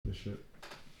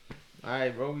All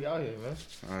right, bro, we out here, man.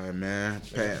 All right, man.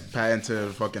 Pat into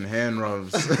fucking hand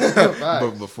rubs,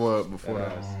 but before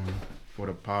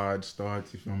the pod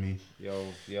starts, you feel me?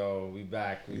 Yo, we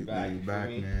back. We back,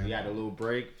 man. We had a little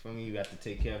break. For me, we had to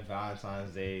take care of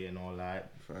Valentine's Day and all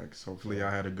that. Facts. Hopefully,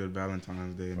 I had a good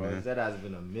Valentine's Day, bro, man. That has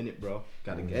been a minute, bro.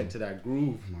 Got to get into that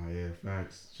groove. Nah, yeah,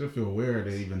 facts. Should feel weird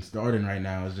to even starting right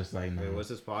now. It's just like, nah. Wait, what's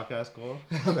this podcast called?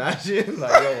 Imagine,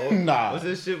 like, yo, nah. What's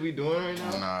this shit we doing right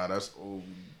now? Nah, that's OD.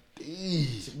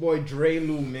 It's your boy Dre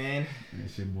Lou, man.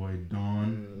 It's your boy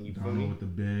Don. You feel Don me? with the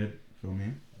bed. Feel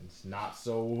me? It's not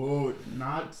so hood.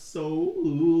 Not so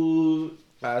hood.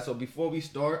 Alright, so before we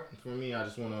start, for me, I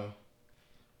just wanna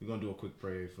we're gonna do a quick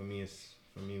prayer. For me,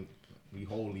 we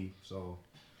holy, so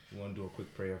we wanna do a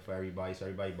quick prayer for everybody. So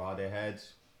everybody bow their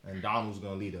heads, and Donald's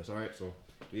gonna lead us. All right, so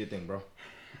do your thing, bro.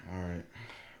 All right,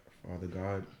 Father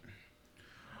God.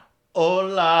 Oh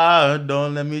Lord,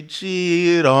 don't let me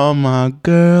cheat on my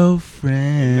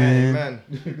girlfriend.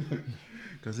 Amen.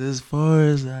 Cause as far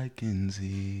as I can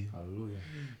see, Hallelujah.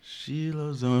 She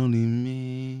loves only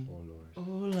me. Oh Lord. Oh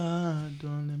Lord,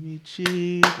 don't let me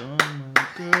cheat on my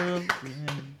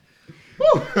girlfriend.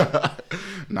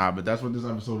 Nah, but that's what this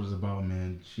episode is about,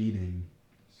 man. Cheating.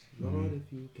 Lord,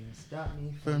 if you can stop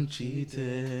me From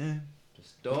cheating.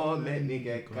 just don't let me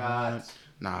get caught.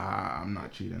 Nah, I'm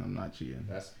not cheating.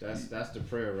 That's the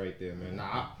prayer right there, man.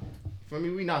 Nah, for me,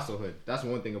 we not so hood. That's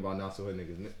one thing about not so hood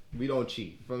niggas. We don't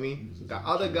cheat. For me, the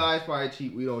other guys probably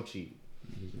cheat. We don't cheat.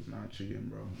 This is not cheating,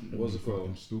 bro. What's it called?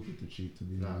 I'm stupid to cheat, to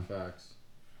be honest. Facts.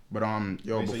 But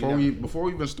yo, Wait, so before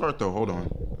we even start though, hold on.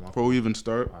 Before we even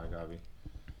start, All right, Gabi.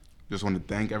 just want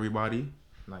to thank everybody.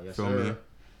 Not yet, Feel sir. me?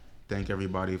 Thank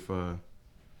everybody for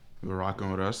rocking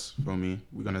with us. Feel me?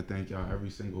 We're gonna thank y'all every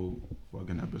single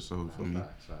fucking episode. Feel me?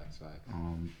 Facts.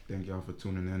 Thank y'all for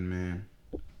tuning in, man.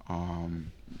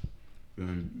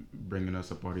 Bringing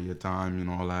us a part of your time, you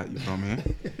know, all that. You feel me?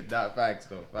 Not facts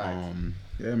though. Facts.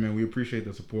 Yeah, man. We appreciate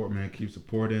the support, man. Keep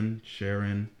supporting,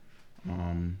 sharing,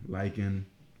 liking,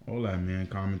 all that, man.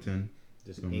 Commenting.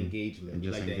 Just engagement. And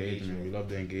just like engagement. We love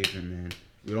the engagement, man.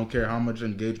 We don't care how much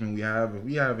engagement we have. If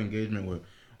we have engagement with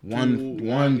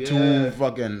two,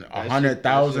 fucking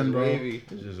 100,000, bro. Wavy.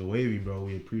 It's just wavy, bro.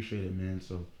 We appreciate it, man.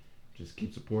 So just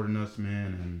keep supporting us,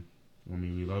 man.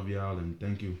 And we love y'all and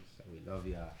thank you. We love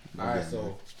y'all. All right,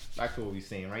 so back to what we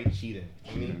saying, right? Cheating.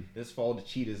 I mean, this is for all the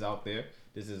cheaters out there.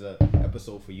 This is a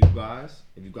episode for you guys.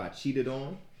 If you got cheated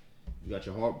on, you got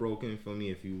your heart broken. For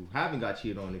me, if you haven't got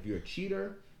cheated on, if you're a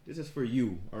cheater, this is for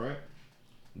you. All right.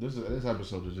 This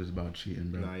episode is just about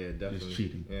cheating, bro. Nah, yeah, definitely. Just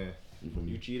cheating. Yeah.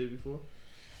 You cheated before?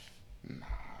 Nah.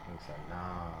 It's like, bro.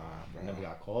 I never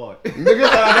got caught. Nigga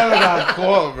said I never got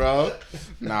caught, bro.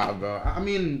 Nah, bro. I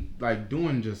mean, like,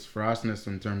 doing just frassness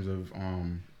in terms of,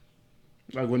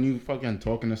 like, when you fucking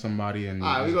talking to somebody and...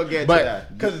 Alright, we gonna get to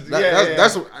that. Cause,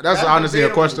 that's honestly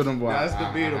debatable. a question of what That's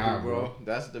debatable, bro.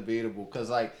 That's debatable. Cause,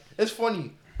 like, it's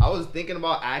funny. I was thinking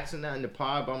about asking that in the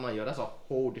pod, but I'm like, yo, that's a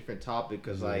whole different topic.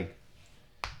 Cause, like,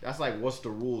 that's like, what's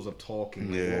the rules of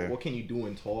talking? Like, what can you do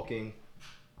in talking?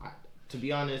 To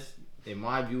be honest, in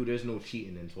my view, there's no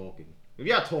cheating in talking. If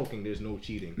you're talking, there's no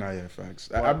cheating. Nah, yeah,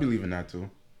 facts. I believe in that too.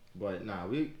 But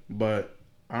But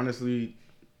honestly,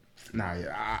 nah,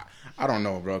 yeah, I don't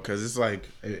know, bro. Cause it's like,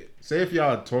 say if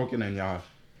y'all talking and y'all,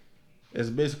 it's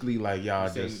basically like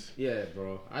y'all just. Yeah,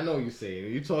 bro. I know what you're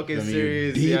saying. You talking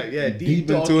serious, deep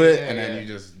into talking, it, and then you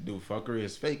just do fuckery.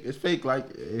 It's fake. It's fake. Like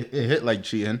it hit like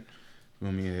cheating.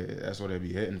 I mean, that's what they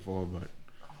be hitting for, but.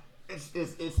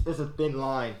 It's a thin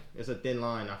line. It's a thin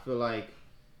line. I feel like.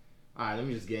 All right, let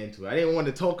me just get into it. I didn't want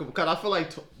to talk because I feel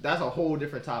like that's a whole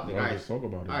different topic. All right, let's talk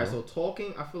about it. All right, so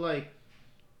talking, I feel like.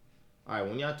 All right,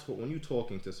 when you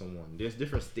talking to someone, there's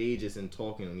different stages in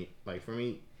talking. Like for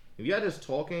me, if y'all just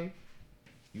talking,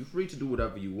 you free to do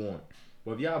whatever you want.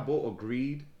 But if y'all both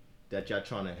agreed that y'all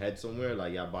trying to head somewhere,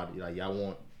 like y'all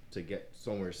want to get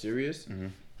somewhere serious,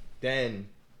 then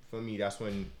for me that's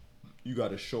when you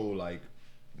gotta show like.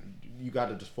 You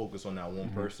gotta just focus on that one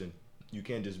person. You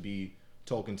can't just be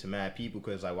talking to mad people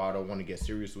because like, well, I don't want to get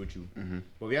serious with you.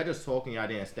 But if y'all just talking, y'all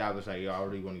didn't establish like, y'all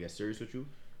already want to get serious with you.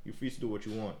 You're free to do what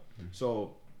you want.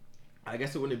 So, I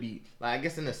guess it wouldn't be like. I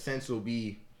guess in a sense it'll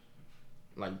be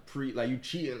like like you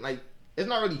cheating. Like it's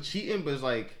not really cheating, but it's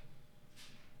like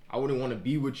I wouldn't want to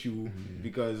be with you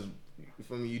because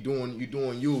for me you doing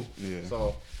you. Yeah.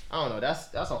 So I don't know.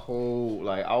 That's a whole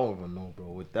like I don't even know, bro.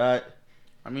 With that.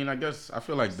 I mean, I guess I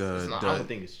feel like I don't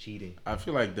think it's cheating. I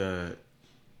feel like the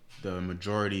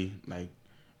majority, like,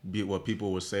 what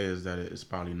people would say is that it's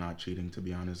probably not cheating. To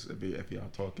be honest, if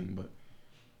y'all talking, but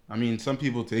I mean, some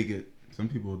people take it. Some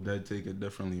people that take it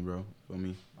differently, bro. For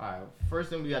me. All right.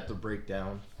 First thing we have to break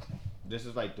down this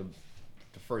is like the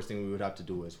first thing we would have to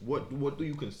do is what do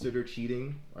you consider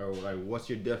cheating, or like what's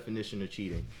your definition of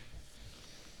cheating?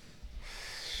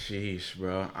 Sheesh,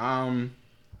 bro.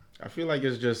 I feel like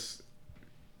it's just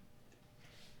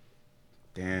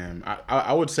damn.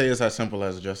 I would say it's as simple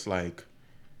as just like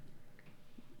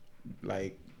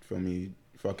for me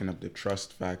fucking up the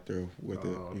trust factor with it.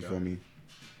 Oh, You okay. feel me?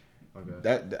 Okay.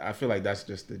 That I feel like that's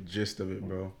just the gist of it,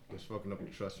 bro. Just fucking up your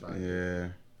trust factor.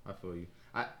 Yeah. I feel you.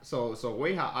 So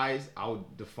way how I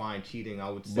would define cheating, I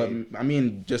would But say. I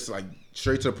mean, just like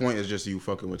straight to the point is just you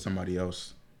fucking with somebody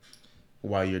else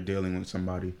while you're dealing with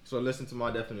somebody. So listen to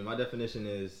my definition. My definition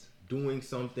is doing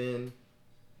something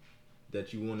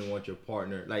that you wouldn't want your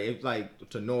partner, like if like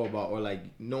to know about, or like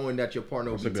knowing that your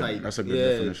partner will That's be a good- tight. that's a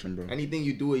good definition, bro. Anything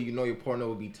you do it, you know your partner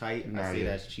will be tight. Nah, I say yeah.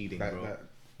 that's cheating, bro.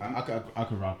 I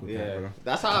could rock with that, Yeah, bro.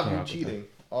 that's how I I can view rock with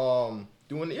cheating.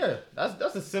 Doing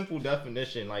that's a simple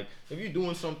definition. Like if you're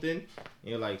doing something, and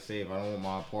you're like, say, if I don't want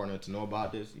my partner to know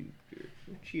about this,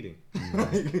 you're cheating. Yeah,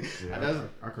 That's-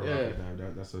 I could yeah. rock with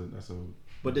that. That's a.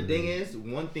 But the thing is,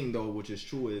 one thing though, which is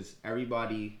true, is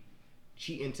everybody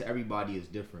cheating to everybody is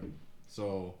different.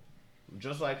 So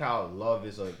just like how love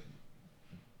is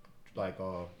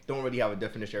don't really have a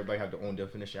definition. Everybody have their own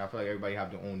definition. I feel like everybody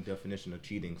have their own definition of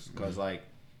cheating. Because like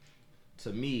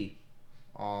to me,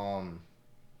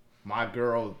 my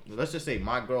girl, let's just say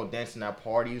my girl dancing at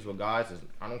parties with guys,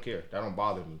 I don't care. That don't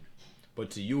bother me.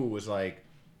 But to you, it's like,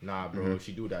 nah, bro, if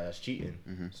she do that, that's cheating.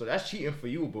 So that's cheating for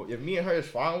you. But if me and her is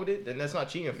fine with it, then that's not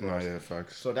cheating for Nah, us. yeah,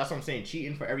 facts. So that's what I'm saying.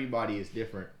 Cheating for everybody is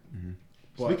different.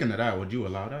 But, Speaking of that, would you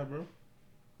allow that, bro?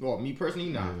 well, me personally,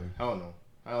 nah. Yeah. Hell no.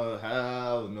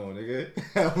 Hell no, nigga.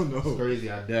 Hell no. It's crazy.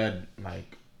 Our dad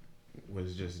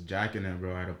was just jacking it,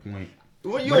 bro, at a point.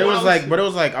 Well, But it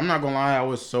was like I'm not gonna lie, I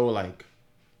was so like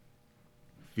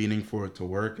feeding for it to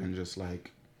work and just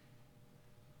like.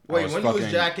 I wait, was when you was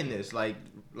fucking- jacking this, like,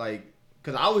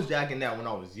 cause I was jacking that when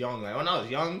I was young. Like when I was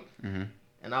young, Mhm.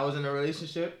 and I was in a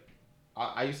relationship,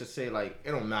 I used to say like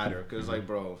it don't matter, cause like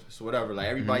bro, it's whatever. Like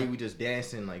everybody, we just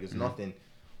dancing, like it's nothing.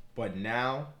 But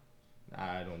now,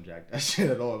 I don't jack that shit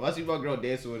at all. If I see my girl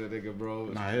dancing with a nigga, bro,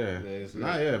 Nah, yeah. it's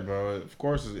Nah, lit. yeah, bro. Of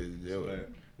course, lit.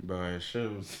 bro, it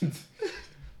shows.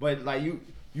 But like you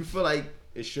feel like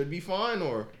it should be fine,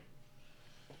 or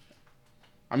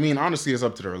I mean, honestly, it's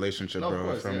up to the relationship, No, of bro,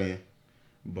 course, for yeah. me.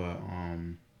 But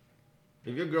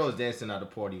if your girl is dancing at a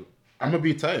party, I'm gonna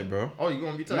be tight, bro. oh, you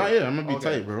gonna be tight? Nah, yeah, I'm gonna be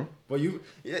Okay. tight, bro. But you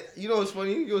know what's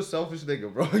funny? You're a selfish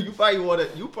nigga, bro. You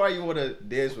probably wanna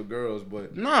dance with girls,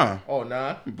 but Nah, oh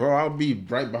nah. bro, I'll be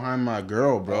right behind my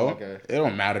girl, bro. Oh, okay. It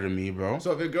don't matter to me, bro.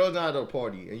 So if your girl's not at a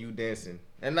party and you dancing,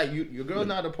 and like your girl's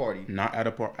not at a party, Not at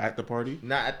the party.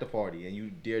 not at the party, and you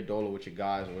dear dolo with your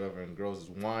guys or whatever, and girls is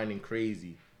whining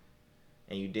crazy,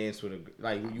 and you dance with a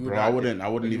like you. Bro, not I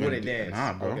wouldn't you even wouldn't dance.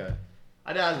 Nah, bro. Okay.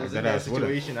 I thought I was in That that ass wouldn't.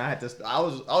 situation. I had to. I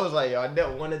was like, yo, I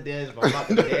don't want to dance, but I'm not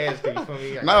gonna dance. Cause you feel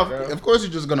me? I Nah, got a girl. of course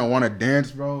you're just gonna want to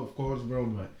dance, bro. Of course, bro.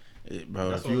 But bro,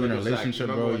 That's if what you're in a niggas like. relationship,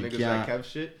 Remember bro, when you niggas can't. like Kev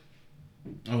shit.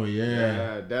 Oh yeah.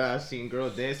 Yeah, then I seen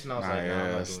girls dancing. I was like, nah,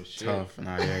 I'm not it's doing shit. tough.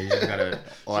 Nah, yeah, you just gotta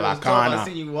She hold was a tough. I kana.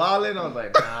 seen you wildin'. I was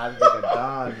like, nah, this nigga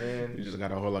done, man. You just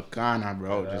gotta hold a kana,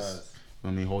 bro. Yes. Just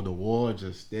let me hold the wall.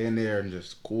 Just stand there and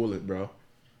just cool it, bro.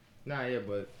 Nah, yeah,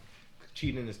 but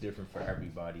cheating is different for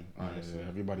everybody, honestly. Yeah,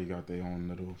 everybody got their own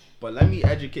little. But let me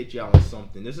educate y'all on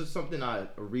something. This is something I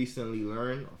recently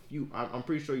learned. I'm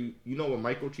pretty sure you know what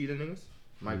micro cheating is.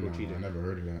 Micro Nah, cheating. I never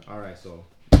heard of that. All right, so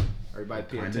everybody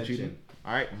pay Kinda attention. cheating?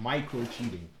 All right, micro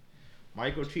cheating.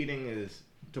 Micro cheating is,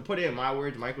 to put it in my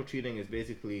words, micro cheating is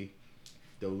basically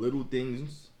the little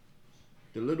things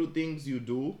you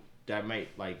do that might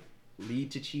like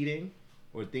lead to cheating,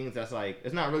 or things that's like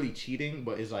it's not really cheating,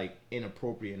 but it's like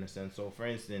inappropriate in a sense. So, for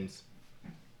instance,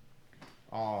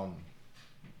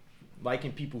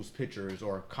 liking people's pictures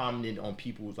or commenting on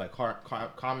people's like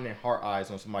commenting heart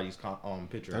eyes on somebody's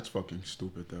picture. That's fucking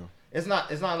stupid, though. It's not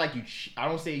like you. I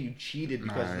don't say you cheated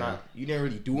because Nah, it's yeah. not. You didn't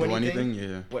really do Do anything. anything?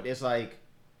 Yeah. But it's like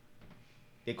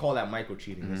they call that micro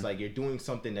cheating. It's like you're doing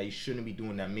something that you shouldn't be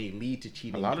doing that may lead to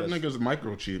cheating. A lot of because niggas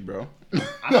micro cheat, bro.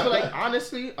 I feel like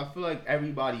honestly, I feel like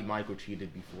everybody micro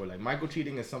cheated before. Like micro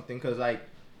cheating is something because like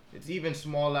it's even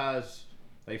small as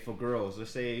like for girls.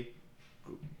 Let's say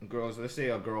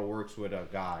a girl works with a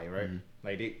guy, right?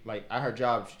 Like at her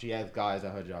job, she has guys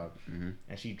at her job, and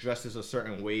she dresses a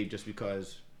certain way just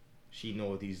because she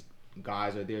knows these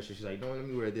guys are there. So she's like, no, let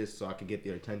me wear this so I can get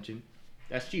their attention.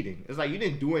 That's cheating. It's like you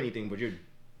didn't do anything, but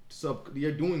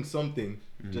you're doing something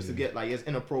just to get like it's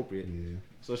inappropriate. Yeah.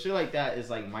 So shit like that is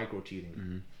like micro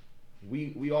cheating.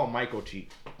 We all micro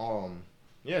cheat.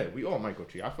 Yeah, we all micro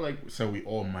cheat. I feel like So we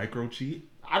all micro cheat.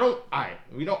 I don't.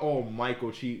 We don't all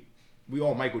Michael cheat. We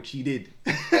all Michael cheated.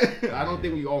 I don't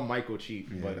think we all Michael cheat.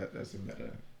 Yeah, but that's a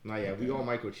better. nah, yeah, we all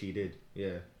Michael cheated.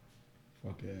 Yeah.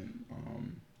 Fucking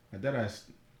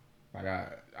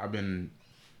that I've been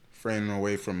fraying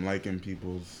away from liking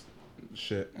people's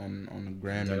shit on the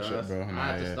gram and shit, bro. I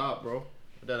had to stop, bro.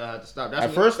 I had to stop.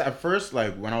 At first,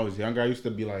 like when I was younger, I used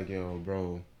to be like, yo,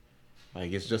 bro,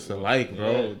 like it's just a like,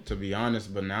 bro. Yeah. To be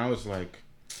honest, but now it's like,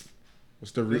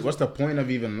 what's the point of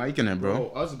even liking it, bro?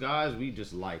 Us guys, we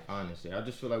just like, honestly. I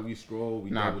just feel like we scroll.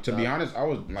 To be honest, I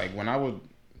was like when I would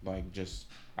like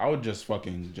I would just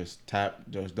fucking just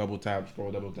double tap,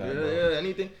 scroll, double tap. Yeah, bro.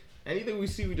 yeah. Anything we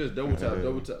see, we just double tap.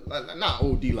 Like not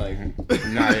OD, like.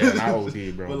 Not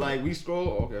OD, bro. But like we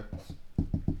scroll, okay.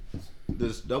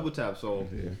 Just double tap. So,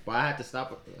 yeah. But I had to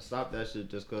stop that shit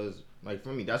just cause, like,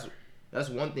 for me, that's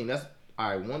one thing. That's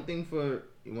alright. One thing for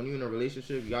when you're in a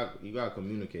relationship, you gotta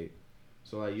communicate.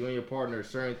 So like you and your partner,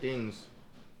 certain things,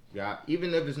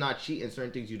 even if it's not cheating,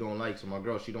 certain things you don't like. So my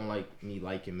girl, she don't like me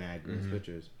liking mad girls'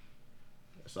 pictures.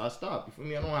 So I stopped. You feel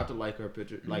me? I don't have to like her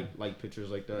picture, like pictures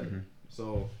like that.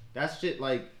 So that's shit.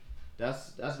 Like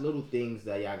that's little things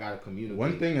that I gotta communicate.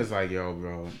 One thing is like, yo,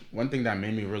 bro. One thing that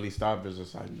made me really stop is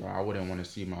just like, bro, I wouldn't want to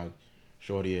see my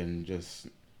shorty and just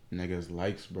niggas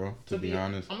likes, bro. To be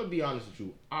honest, I'm gonna be honest with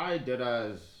you. I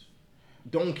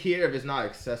don't care if it's not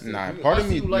excessive. Nah, part of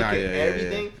me you like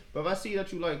everything. Yeah. But if I see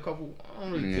that you like a couple, I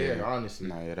don't really care, honestly.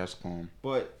 Nah, yeah, that's calm.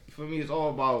 But for me, it's all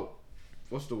about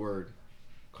what's the word?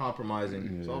 Compromising.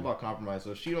 Yeah. It's all about compromise.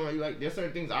 So if she don't really like, there's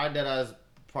certain things I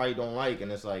probably don't like,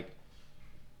 and it's like,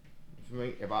 for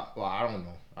me, I don't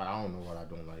know. I don't know what I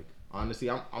don't like. Honestly,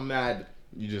 I'm mad.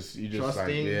 You just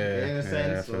trusting, like, in a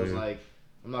sense. So it's like,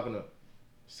 I'm not gonna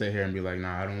sit here and be like,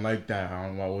 nah, I don't like that.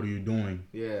 What are you doing?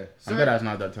 Yeah. I bet that's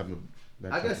not that type of.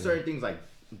 I guess certain things like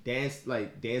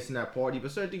dancing at party,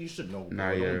 but certain things you should know. Bro.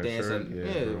 Nah, yeah, don't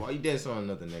dance. Why you dancing on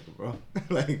another nigga, bro?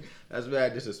 Like that's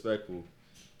very disrespectful.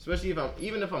 Especially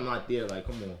even if I'm not there. Like,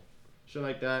 come on, shit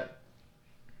like that.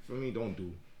 For me, don't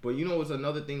do. But you know, it's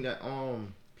another thing that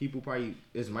people probably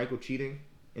is micro cheating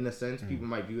in a sense. People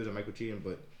might view it as micro cheating,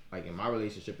 but like in my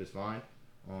relationship, it's fine.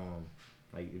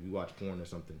 Like if you watch porn or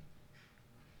something.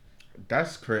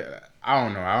 That's crazy. I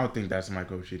don't know. I don't think that's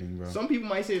micro cheating, bro. Some people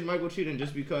might say it's micro cheating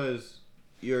just because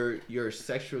you're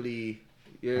sexually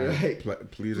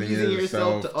pleasing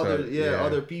yourself to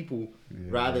other people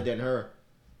rather than her.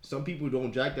 Some people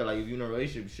don't jack that. Like if you're in a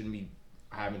relationship, you shouldn't be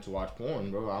having to watch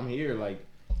porn, bro. I'm here, like.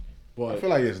 But I feel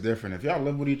like it's different. If y'all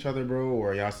live with each other, bro,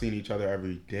 or y'all seeing each other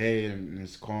every day and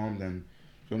it's calm, then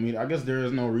feel me. I guess there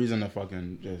is no reason to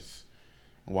fucking just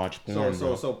watch porn.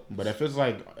 But if it's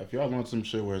like, if y'all want some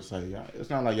shit where it's like, it's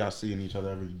not like y'all seeing each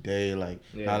other every day, like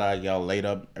not like y'all laid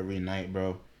up every night,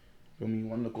 bro. Feel me?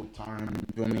 One little time.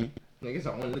 Feel me? Niggas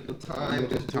on one little time.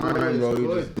 Bro.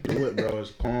 You just do it, bro.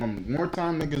 It's calm. More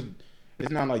time, niggas.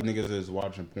 It's not like niggas is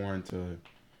watching porn to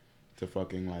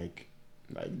fucking like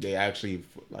they actually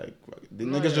like the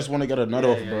niggas just want to get a nut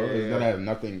off, bro. It's gonna have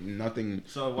nothing.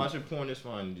 So watching porn is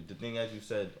fine. The thing, as you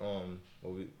said,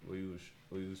 what you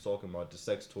was talking about, the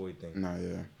sex toy thing. Nah,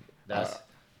 yeah. That's.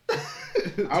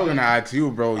 I was gonna ask you,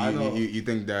 bro. You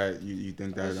think that you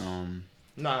think that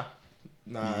Nah.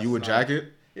 You would jack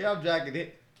it? Yeah, I'm jacking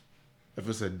it. If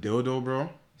it's a dildo, bro.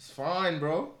 It's fine,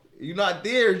 bro. You're not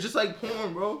there. It's just like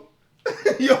porn, bro.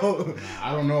 Yo.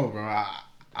 I don't know, bro.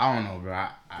 I don't know, bro.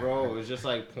 Bro, it's just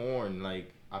like porn.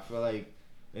 Like I feel like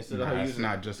instead of her using, it's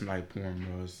not just like porn,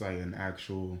 bro. It's like an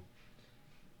actual.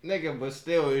 Nigga, but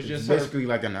still, it's just basically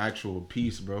like an actual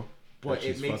piece, bro. But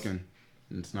it's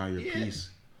it's not your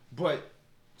piece. But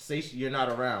say you're not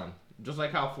around, just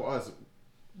like how for us.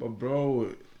 But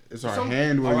bro, it's our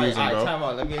hand we're using, bro. Time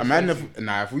out. Let me imagine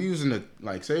if we using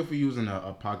say if we're using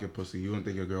a pocket pussy, you wouldn't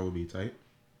think a girl would be tight?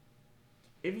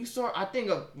 If you start, I think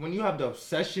when you have the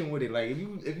obsession with it, like if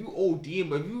you OD,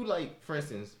 but if you like, for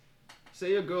instance,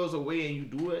 say your girl's away and you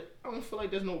do it, I don't feel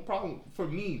like there's no problem for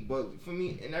me. But for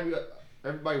me, and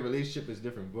everybody's relationship is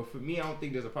different. But for me, I don't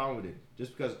think there's a problem with it.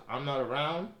 Just because I'm not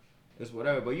around, it's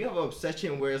whatever. But you have an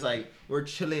obsession where it's like we're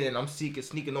chilling and I'm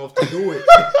sneaking off to do it.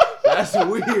 That's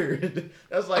weird.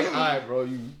 That's like, all right, bro,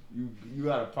 you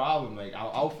got a problem. Like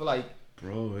I'll feel like,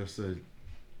 bro,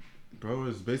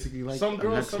 it's basically like some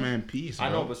girls, next man piece. Bro.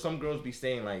 I know, but some girls be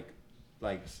saying like.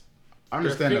 I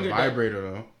understand the vibrator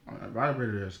though. A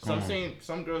vibrator is common. So I'm saying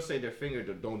some girls say their finger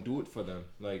don't do it for them.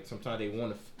 Like sometimes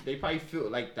they probably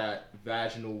feel like that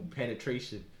vaginal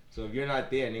penetration. So if you're not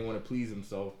there and they want to please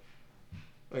themselves,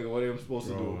 like what are they supposed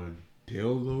to do?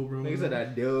 Dildo, bro. Niggas said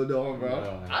that dildo,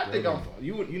 bro. I think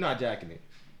you're not jacking it.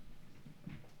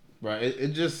 Bro,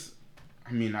 it just.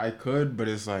 I mean, I could, but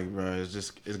it's like, bro,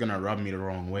 it's gonna rub me the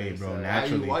wrong way, bro.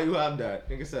 Naturally. Why you have that?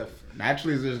 Nigga said.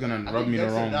 Naturally, it's just gonna rub me the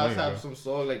wrong way, bro. Have some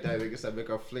song like that. Nigga said make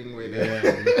a fling with it.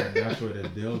 Yeah, dash with a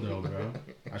dildo, bro.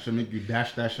 I should make you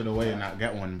dash that shit away and not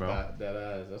get one, bro. That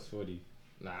ass, that's funny.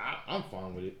 Nah, I'm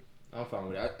fine with it.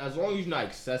 As long as you're not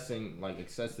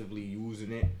excessively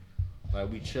using it. Like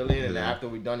we chilling, and then after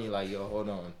we done, you're like, yo, hold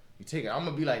on. You take it. I'm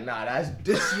gonna be like, nah, that's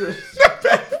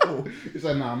disrespectful. He's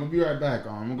like, nah, I'm gonna be right back.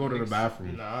 I'm gonna go to the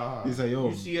bathroom. Nah. He's like, yo,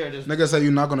 you see her just... nigga say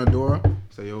you knock on the door.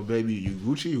 Say, yo, baby, you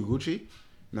Gucci?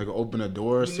 Nigga open the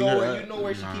door. You know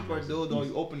where she keep her dildo.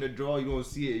 You open the drawer, you don't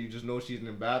see it. You just know she's in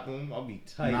the bathroom. I'll be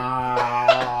tight.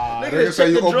 Nah. Nigga say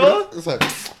you open it. It's like,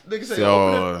 nigga say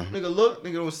open it. Nigga look.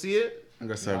 Nigga don't see it.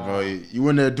 Nigga said, bro, you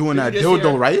in there doing that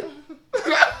dildo, right?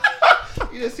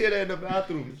 You just see it in the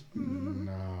bathroom.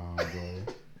 Nah, bro.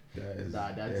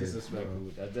 That's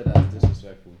disrespectful. That's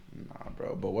disrespectful. Nah,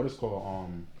 bro. But what is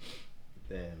called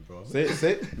damn, bro.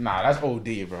 Say. Nah, that's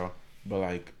OD, bro. But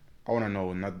like, I want to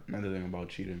know another thing about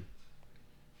cheating.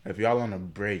 If y'all on a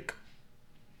break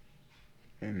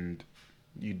and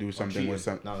you do something with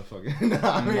some... Nah, I'm fucking...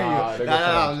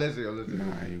 Nah, listen.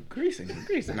 Nah, you greasing.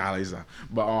 Nah, Lisa.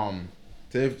 But,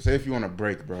 say if you on a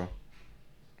break, bro,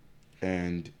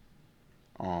 and,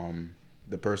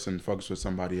 the person fucks with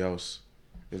somebody else,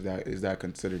 is that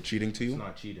considered cheating to you? It's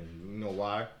not cheating. You know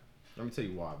why? Let me tell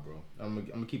you why, bro. I'm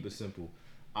gonna keep it simple.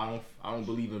 I don't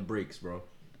believe in breaks, bro.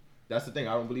 That's the thing.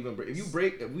 I don't believe in breaks.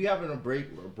 If we having a break,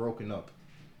 we're broken up.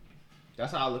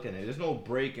 That's how I look at it. There's no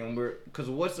break, and because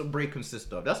what's a break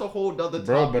consist of? That's a whole other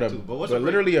topic, bro. But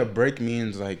literally a break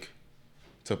means like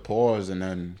to pause and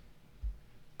then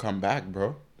come back,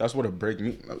 bro. That's what a break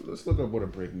means. Let's look up what a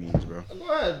break means, bro.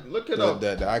 Go ahead, look it up.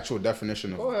 The actual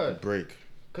definition of break.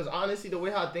 Because honestly, the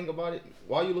way how I think about it,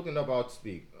 while you looking up, I'll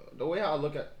speak. The way how I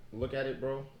look at it,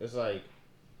 bro, it's like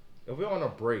if we're on a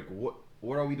break,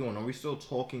 what are we doing? Are we still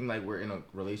talking like we're in a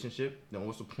relationship? Then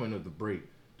what's the point of the break?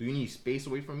 Do you need space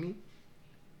away from me?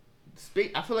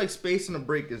 I feel like space in a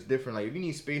break is different. Like if you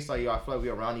need space, like I feel like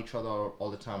we're around each other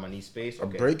all the time. I need space.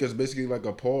 Okay. A break is basically like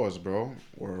a pause, bro,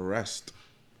 or a rest.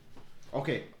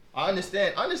 Okay, I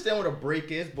understand what a break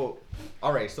is, but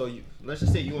all right. So let's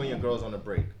just say you and your girl's on a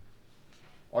break.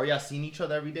 Are y'all seeing each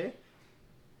other every day?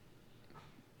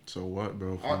 So what,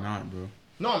 bro? If you're not, bro.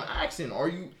 No, I'm asking.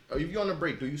 If you on a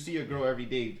break, do you see your girl every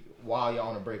day while y'all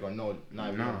on a break, or no?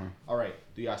 Not no. All right.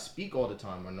 Do y'all speak all the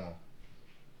time or no?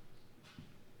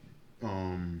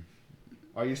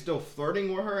 Are you still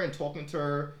flirting with her and talking to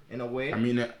her in a way? I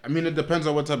mean, it depends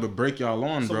on what type of break y'all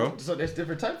on, bro. So there's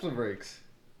different types of breaks.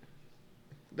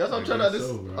 That's what I'm trying to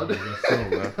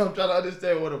understand. I'm trying to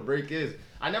understand what a break is.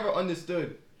 I never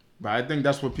understood. But I think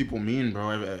that's what people mean,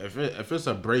 bro. If it's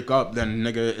a breakup, then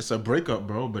nigga, it's a breakup,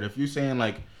 bro. But if you're saying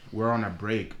like we're on a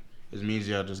break, it means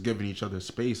you're just giving each other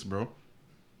space, bro,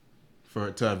 for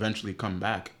it to eventually come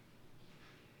back.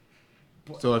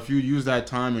 So if you use that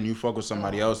time and you fuck with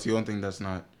somebody else, you don't think that's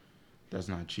not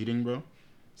cheating, bro?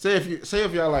 Say if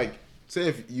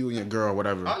you and your girl,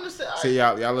 whatever. I understand. Say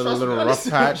y'all in a little rough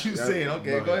patch. What you saying?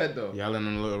 Okay, go ahead though. Y'all in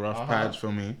a little rough patch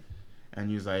for me,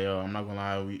 and you's like, yo, I'm not gonna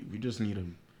lie, we just need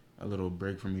a little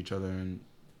break from each other and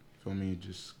feel me,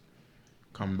 just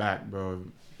come back, bro.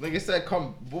 Like I said,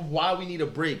 why we need a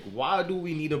break? Why do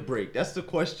we need a break? That's the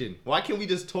question. Why can't we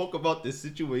just talk about this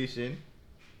situation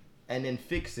and then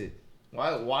fix it?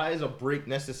 Why is a break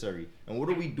necessary? And what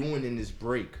are we doing in this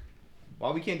break?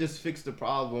 Why we can't just fix the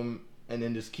problem and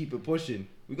then just keep it pushing?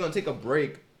 We're gonna take a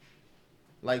break.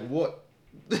 Like what?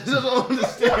 I don't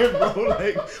understand, bro.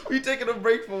 Like, we taking a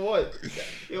break for what?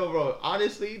 Yo, bro,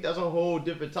 honestly, that's a whole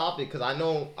different topic because I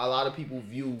know a lot of people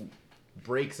view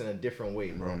breaks in a different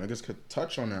way, bro. Niggas could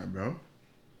touch on that, bro.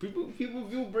 People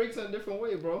view breaks in a different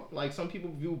way, bro. Like, some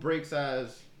people view breaks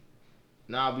as,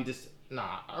 I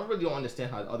really don't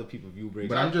understand how other people view breaks.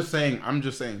 But I'm just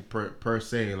saying per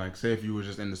se, like, say if you were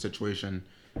just in the situation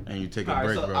and you take a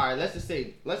break, bro. All right, let's just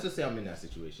say I'm in that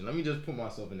situation. Let me just put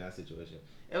myself in that situation.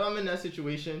 If I'm in that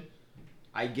situation,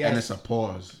 I guess. And it's a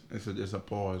pause. It's a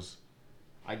pause.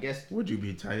 I guess. Would you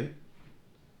be tight?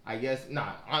 I guess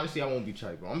honestly, I won't be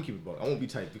tight, bro. I'm gonna keep it broke. I won't be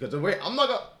tight because the way I'm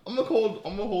gonna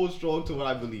hold strong to what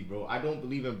I believe, bro. I don't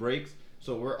believe in breaks.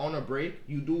 So we're on a break.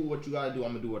 You do what you gotta do.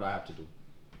 I'm gonna do what I have to do.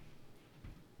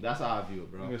 That's how I view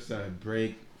it, bro. I'm gonna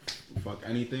break, fuck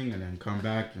anything, and then come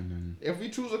back, and then. If we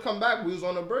choose to come back, we was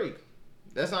on a break.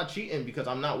 That's not cheating because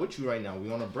I'm not with you right now.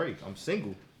 We on a break. I'm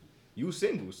single. You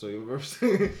single, so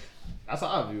that's how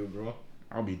I view it, bro.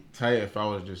 I'll be tight if I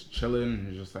was just chilling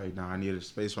and just like, I needed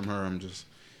space from her. I'm just,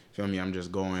 feel me? I'm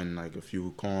just going like a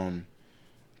few calm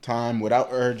time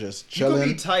without her just chilling. You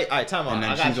could be tight. All right, time out. And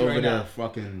then she's over there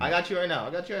fucking. I got you right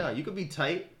now. You could be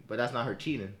tight, but that's not her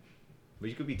cheating. But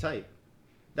you could be tight.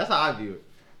 That's how I view it.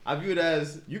 I view it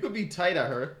as you could be tight at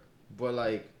her, but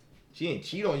like she ain't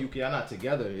cheat on you because y'all not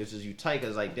together. It's just you tight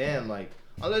because like damn like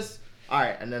unless all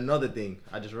right. And another thing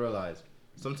I just realized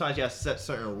sometimes you have to set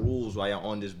certain rules while you're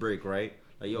on this break, right?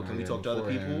 Like yo, can we talk to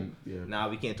other people? Yeah. Nah,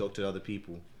 we can't talk to other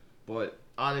people. But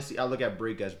honestly, I look at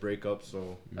break as breakup,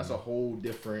 so that's a whole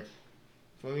different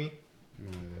for me.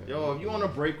 Yo, if you on a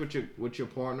break with your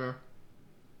partner,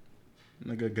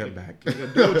 nigga, get back.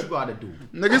 Nigga, do what you gotta do.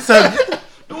 Nigga said,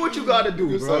 do what you gotta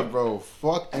do, bro. Said, bro,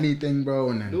 fuck anything, bro,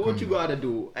 and then do what you gotta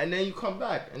do, and then you come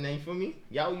back, and then you feel me?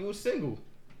 Y'all, you was single.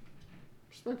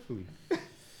 Respectfully.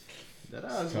 That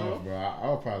ass, tough, bro.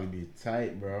 I'll probably be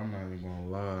tight, bro. I'm not even gonna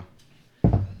lie.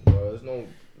 Bro, there's no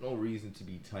reason to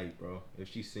be tight, bro. If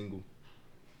she's single.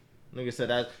 Nigga said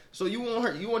that. So you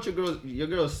want your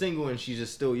girl single and she's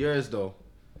just still yours though.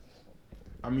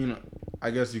 I mean,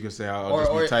 I guess you could say I'll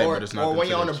just be tight, but it's not. Or when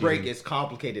you're on a break, it's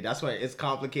complicated. That's why it's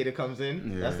complicated comes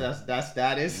in. Yeah. That's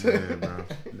status. Yeah, bro.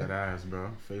 That ass,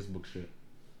 bro. Facebook shit.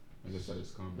 I guess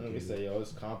it's complicated. Nigga say, yo,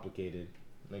 it's complicated.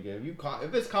 Nigga,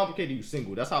 if it's complicated, you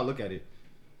single. That's how I look at it.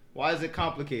 Why is it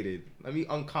complicated? Let me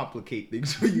uncomplicate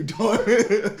things for you, dog.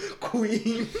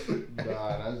 Queen.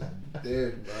 Nah, that's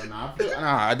dead, bro.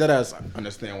 I did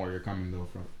understand where you're coming though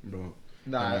from, bro.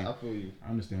 Nah, I feel you. I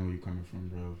understand where you're coming from,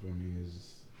 bro. For me,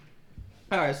 is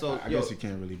all right. So I guess you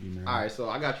can't really be married. All right, so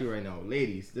I got you right now,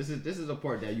 ladies. This is a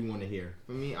part that you want to hear.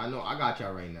 For me, I know I got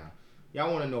y'all right now.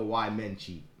 Y'all want to know why men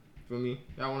cheat. For me,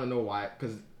 y'all want to know why?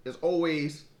 Because it's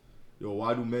always. Yo,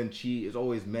 why do men cheat? It's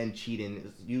always men cheating.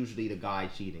 It's usually the guy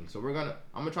cheating. So I'm gonna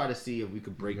try to see if we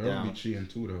could break down. Girls be cheating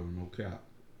too, though. No cap.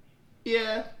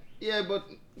 Yeah, but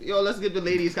yo, let's give the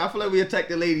ladies. I feel like we attack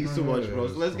the ladies too much, bro.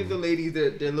 So let's give the ladies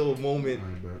their little moment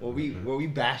where we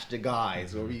bash the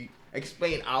guys, where we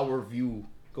explain our view.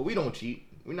 Cause we don't cheat.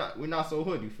 We're not so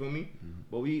hood. You feel me?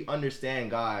 But we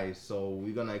understand guys, so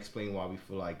we're gonna explain why we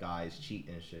feel like guys cheat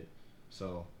and shit.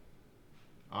 So.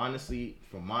 Honestly,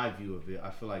 from my view of it, I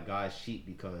feel like guys cheat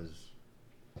because,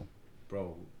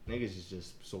 bro, niggas is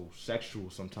just so sexual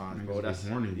sometimes, bro. That's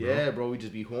horny, bro. Yeah, bro, we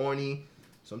just be horny.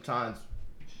 Sometimes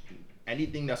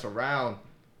anything that's around,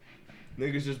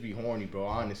 niggas just be horny, bro.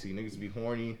 Honestly, niggas be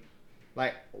horny.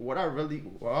 Like what I was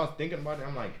thinking about it,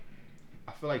 I'm like,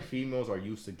 I feel like females are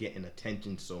used to getting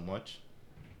attention so much.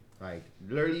 Like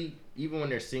literally, even when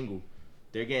they're single.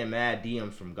 They're getting mad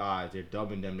DMs from guys. They're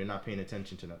dubbing them. They're not paying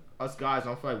attention to them. Us guys, I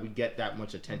don't feel like we get that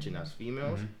much attention as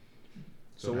females. Mm-hmm.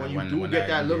 So when you do get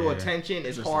that little attention,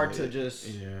 it's hard to just...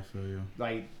 Yeah, I feel you.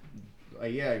 Like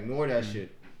ignore that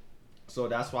shit. So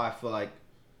that's why I feel like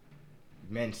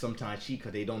men sometimes cheat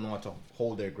because they don't know how to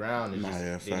hold their ground. And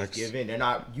they just give in. They're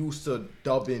not used to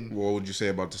dubbing. What would you say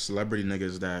about the celebrity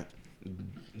niggas that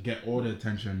get all the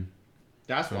attention?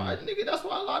 That's why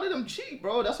a lot of them cheat,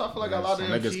 bro. That's why I feel like a lot of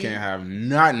them niggas cheat. Can't have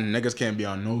nothing. Niggas can't be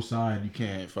on no side. You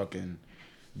can't fucking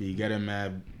be getting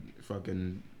mad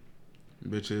fucking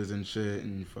bitches and shit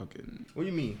and fucking... What do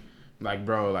you mean? Like,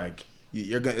 bro, like,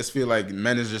 you're gonna... It's feel like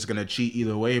men is just gonna cheat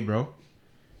either way, bro.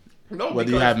 No,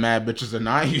 whether you have mad bitches or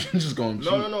not, you're just gonna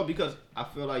cheat. No, because I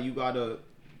feel like you gotta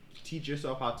teach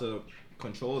yourself how to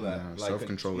control that. Yeah, like,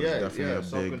 self-control is definitely a big...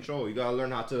 self-control. You gotta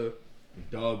learn how to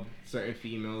dub certain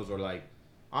females or like...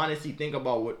 Honestly, think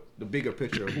about what the bigger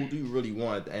picture. Who do you really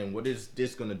want, and what is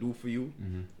this gonna do for you?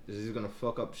 Mm-hmm. Is this gonna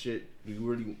fuck up shit? Do you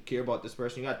really care about this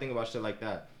person? You gotta think about shit like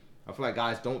that. I feel like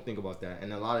guys don't think about that,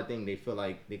 and a lot of things they feel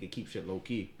like they could keep shit low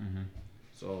key. Mm-hmm.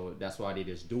 So that's why they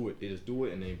just do it. They just do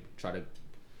it, and they try to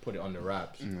put it under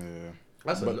wraps. Yeah.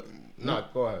 Go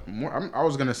ahead. I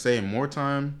was gonna say more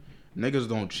time. Niggas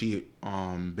don't cheat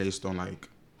based on like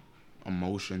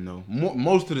emotion though.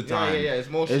 Most of the time. Yeah. It's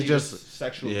mostly just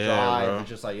sexual drive. Bro. It's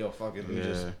just like, yo, fuck it. Let me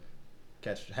just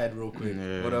catch the head real quick.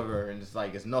 Yeah. Whatever. And it's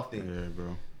like, it's nothing. Yeah,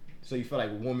 bro. So you feel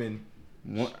like woman.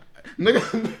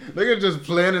 Nigga just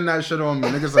planning that shit on me.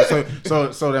 Niggas like,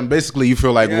 so then basically you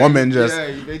feel like woman just. Yeah,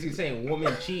 you're basically saying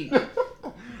woman cheat.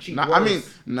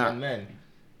 Men.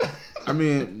 I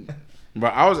mean, bro,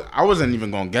 I wasn't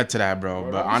even gonna get to that, bro.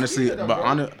 But honestly,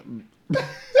 I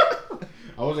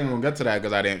wasn't gonna get to that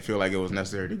because I didn't feel like it was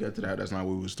necessary to get to that. That's not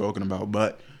what we was talking about.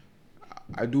 But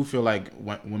I do feel like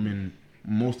women,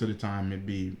 most of the time, it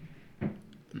be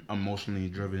emotionally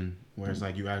driven, where it's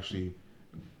like you actually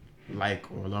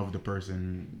like or love the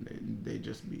person. They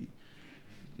just be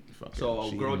fucking. So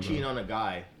a girl cheating on a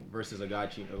guy versus a guy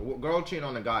cheating. A girl cheating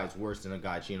on a guy is worse than a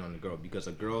guy cheating on a girl because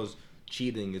a girl's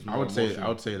cheating is more. I would say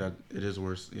that it is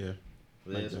worse. Yeah.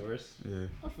 It is worse. Yeah.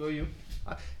 I feel you.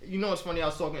 You know what's funny? I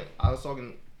was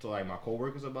talking to like my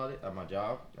coworkers about it at my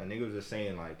job, and niggas was just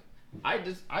saying like, I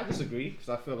disagree because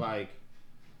I feel like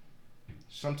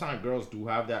sometimes girls do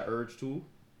have that urge too.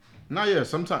 No, yeah,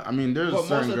 sometimes I mean there's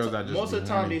certain girls that just most of the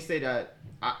time they say that.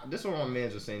 This is what my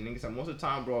man's was saying. Niggas, most of the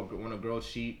time, bro, when a girl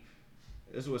cheat,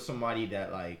 it's with somebody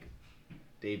that like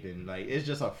they've been like it's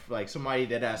just like somebody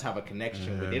that has have a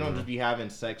connection with. They don't just be having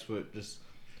sex with just.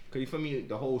 Cause you feel me,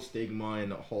 the whole stigma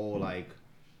and the whole like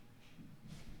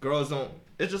girls don't.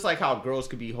 It's just like how girls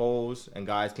could be hoes and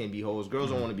guys can't be hoes. Girls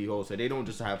don't want to be hoes, so they don't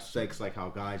just have sex like how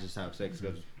guys just have sex.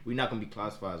 Because we're not gonna be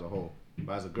classified as a hoe.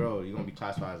 But as a girl, you're gonna be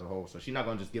classified as a hoe. So she's not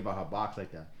gonna just give out her box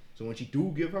like that. So when she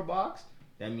do give her box,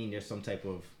 that means there's some type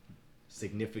of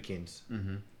significance.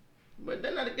 Mm-hmm. But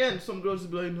then again, some girls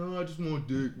will be like, no, I just want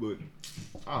dick. But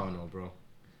I don't know, bro.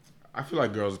 I feel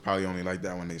like girls probably only like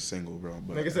that when they single, bro.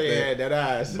 But niggas say, yeah, that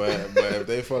ass. But if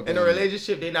they fucking in a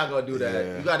relationship, they not gonna do that.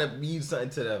 Yeah. You gotta mean something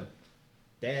to them.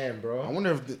 Damn, bro. I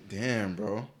wonder if damn,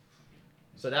 bro.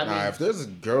 So that means if there's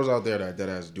girls out there that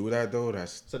has do that though,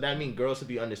 that's so that means girls should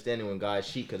be understanding when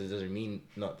guys cheat because it doesn't mean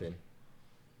nothing.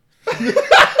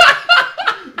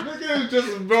 Look at him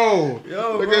just bro.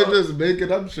 Look at him just making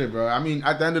up shit, bro. I mean,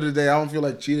 at the end of the day, I don't feel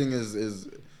like cheating is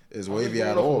wavy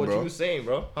at all, bro. What you saying,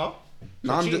 bro? Huh?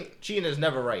 So cheating is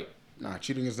never right. Nah,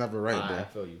 cheating is never right, bro. I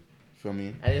feel you. Feel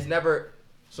me? And it's never.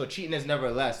 So cheating is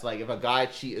never less. Like if a guy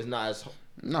cheat is not as.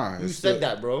 Nah, you said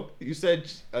that, bro. You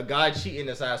said a guy cheating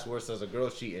is as worse as a girl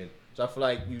cheating. So I feel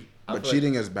like you. But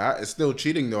cheating is bad. It's still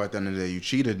cheating though. At the end of the day, you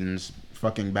cheated and it's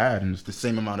fucking bad, and it's the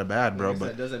same amount of bad, bro.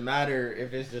 But it doesn't matter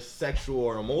if it's just sexual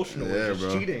or emotional. Yeah, it's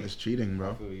just cheating. It's cheating,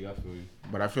 bro. I feel you.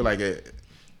 But I feel like it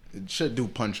should do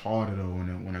punch harder though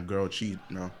when a girl cheat,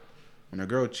 bro. When a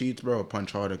girl cheats, bro,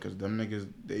 punch harder because them niggas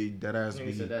they dead ass.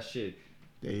 Niggas said that shit.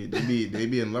 They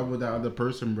be in love with that other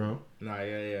person, bro. Nah,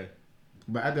 yeah.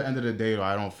 But at the end of the day, though,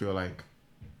 I don't feel like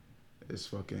it's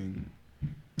fucking,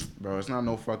 bro. It's not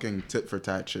no fucking tit for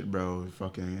tat shit, bro.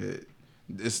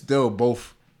 It's still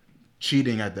both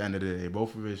cheating at the end of the day.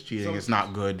 Both of it's cheating. It's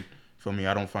not good for me.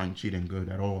 I don't find cheating good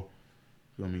at all.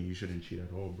 Feel me? You shouldn't cheat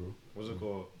at all, bro. What's it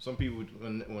called? Some people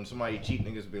when somebody cheat,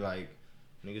 niggas be like,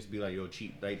 yo,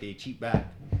 cheat. Like they cheat back.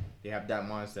 They have that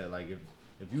mindset. Like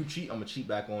if you cheat, I'm gonna cheat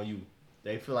back on you.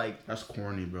 They feel like that's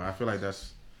corny, bro. I feel like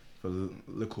that's for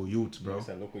little youths, bro.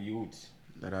 That's local youths.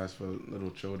 That's for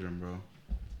little children, bro.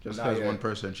 Just because one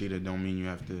person cheated, don't mean you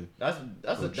have to. That's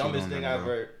the dumbest thing I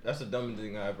ever. That's the dumbest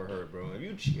thing I ever heard, bro.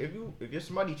 If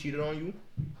somebody cheated on you,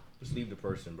 just leave the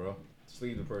person, bro. Just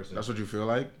leave the person. That's what you feel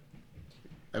like.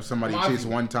 If somebody cheats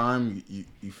one time,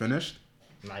 you finished.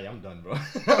 Nah, yeah, I'm done, bro.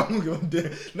 I'm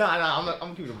gonna Nah.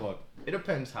 I'm keeping the buck. It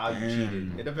depends how you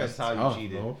cheated. It depends how you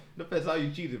cheated. Bro. It depends how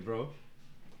you cheated, bro.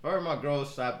 If I heard my girl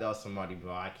slapped out somebody,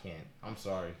 bro, I can't. I'm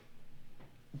sorry.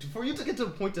 For you to get to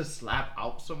the point to slap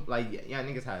out some, like, yeah,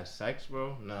 niggas had sex,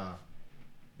 bro. Nah,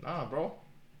 bro.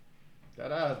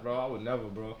 That ass, bro. I would never,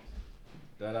 bro.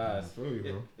 That ass. I feel you,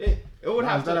 bro. It would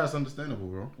have that ass understandable,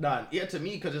 bro. Nah, yeah, to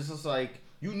me, because it's just like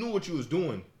you knew what you was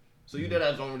doing. So you that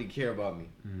ass don't really care about me.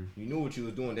 You knew what you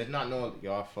was doing. There's not no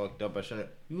y'all fucked up. I shouldn't.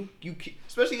 You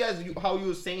especially how you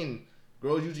was saying,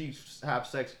 girls usually have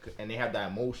sex and they have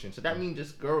that emotion. So that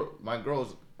means my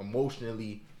girl's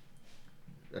emotionally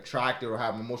attracted or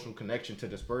have an emotional connection to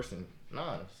this person.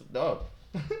 Nah, it's a dub.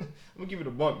 I'm gonna give it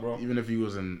a buck, bro. Even if you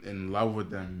was in love with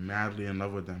them, madly in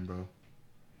love with them, bro,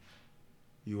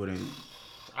 you wouldn't.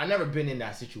 I never been in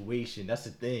that situation. That's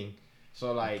the thing.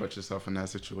 So like, put yourself in that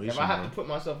situation. If I have to put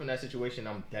myself in that situation,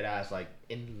 I'm dead ass like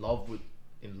in love,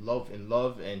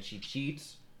 and she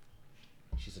cheats.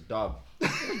 She's a dog.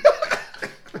 I'm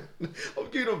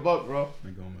giving a buck, bro.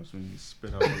 Nigga almost when you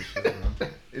spit out this shit, bro.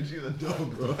 And she's a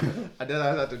dog, bro. I then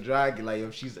I have to drag it. Like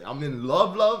if I'm in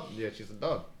love, yeah, she's a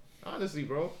dog. Honestly,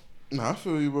 bro. Nah, I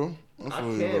feel you, bro. I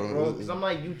can't, bro. Cause I'm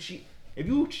like, you cheat. If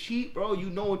you cheat, bro, you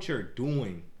know what you're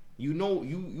doing. You know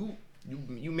you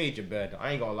made your bed.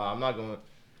 I ain't gonna lie. I'm not gonna.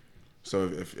 So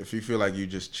if you feel like you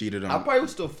just cheated on, I probably would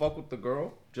still fuck with the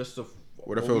girl just to.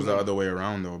 What if it was the other way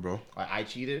around though, bro? I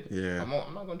cheated. Yeah. I'm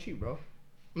not gonna cheat, bro.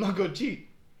 I'm not gonna cheat.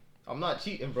 I'm not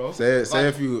cheating, bro. Say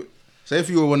if you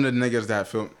were one of the niggas that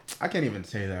feel. I can't even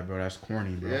say that, bro. That's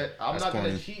corny, bro. Yeah, I'm not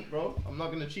gonna cheat, bro. I'm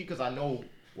not gonna cheat because I know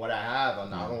what I have,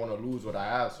 and I don't want to lose what I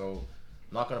have. So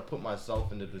I'm not gonna put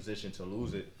myself in the position to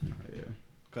lose it. Yeah.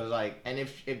 Cause like, and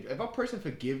if a person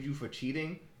forgives you for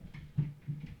cheating,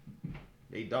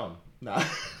 they dumb. Nah,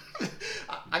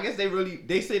 I guess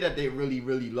they say that they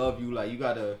really love you. Like you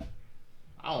gotta,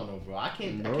 I don't know, bro. I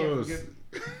can't forgive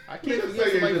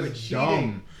somebody for cheating.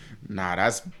 Dumb. Nah,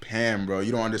 that's Pam, bro.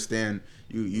 You don't understand.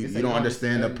 You don't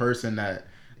understand the person that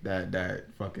that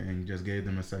fucking just gave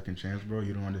them a second chance, bro.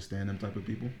 You don't understand them type of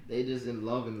people. They just in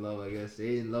love, I guess.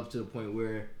 They in love to the point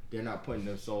where they're not putting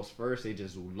themselves first. They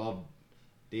just love.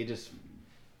 They just.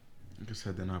 Like I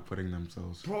said, they're not putting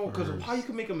themselves. Bro, because how you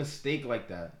can make a mistake like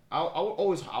that? I would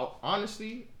always,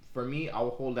 honestly, for me, I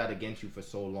would hold that against you for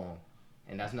so long,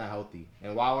 and that's not healthy.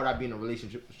 And why would I be in a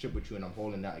relationship with you and I'm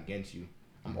holding that against you?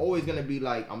 I'm always gonna be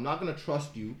like, I'm not gonna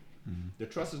trust you. Mm-hmm. The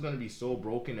trust is gonna be so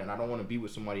broken, and I don't want to be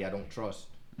with somebody I don't trust.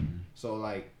 Mm-hmm. So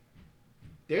like,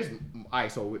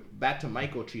 so back to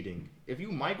Michael cheating. If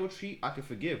you Michael cheat, I can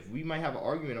forgive. We might have an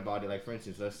argument about it. Like for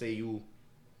instance, let's say you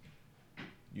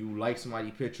like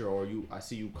somebody's picture, or I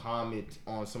see you comment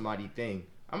on somebody's thing.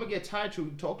 I'm gonna get tired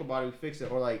to talk about it, we fix it.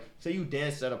 Or like, say you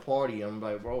danced at a party, and I'm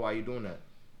like, bro, why you doing that?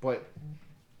 But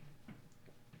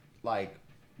like,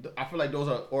 I feel like those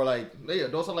are like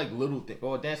little things.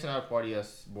 Or dancing at a party,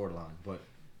 that's borderline, but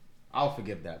I'll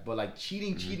forgive that. But like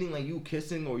cheating, like you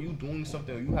kissing or you doing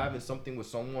something or you having something with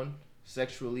someone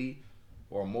sexually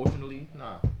or emotionally,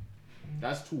 nah,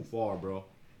 that's too far, bro.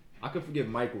 I could forgive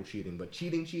Michael cheating, but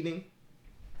cheating.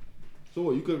 So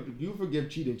what, you forgive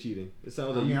cheating? It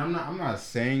sounds like I'm not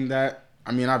saying that.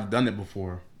 I mean, I've done it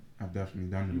before. I've definitely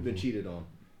done it. You've been cheated on.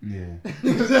 Yeah.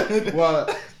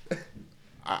 Well,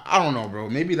 I don't know, bro.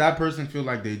 Maybe that person feel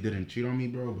like they didn't cheat on me,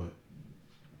 bro, but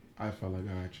I felt like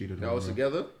I cheated on them. Y'all was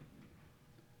together?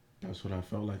 That's what I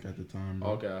felt like at the time, bro.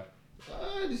 Okay.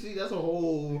 You see, that's a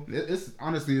whole... It's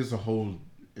honestly, it's a whole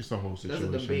situation. That's a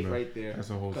debate, bro. Right there. That's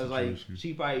a whole situation.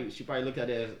 Because like, she probably looked at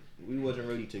it as we wasn't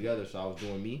really together, so I was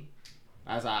doing me.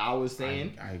 As I was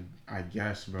saying. I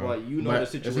guess, bro. But you know the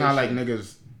situation. It's not like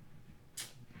niggas...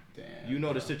 Damn, you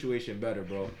know the situation better,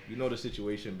 bro. You know the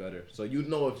situation better. So you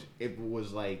know if it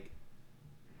was like...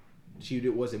 She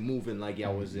wasn't moving like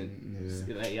y'all was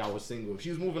like y'all was single. If she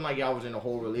was moving like y'all was in a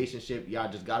whole relationship,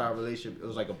 y'all just got out of a relationship, it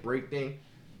was like a break thing,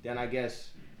 then I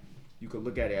guess you could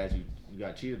look at it as you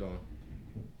got cheated on.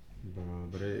 Bro,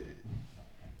 but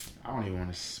I don't even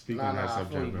want to speak on that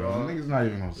subject, bro. Niggas not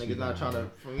even gonna speak. Niggas not trying to,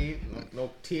 for me,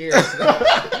 no tears.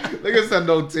 Niggas said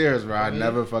no tears, bro. I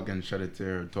never fucking shed a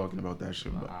tear talking about that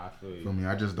shit, but feel me,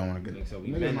 I just don't want to get. So we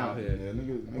men out here. Yeah,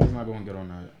 niggas not gonna get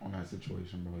on that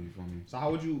situation, bro. You feel me? So how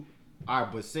would you? All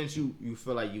right, but since you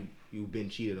feel like you've been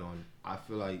cheated on, I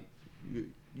feel like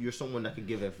you're someone that could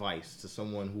give advice to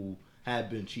someone who had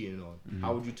been cheated on. Mm-hmm.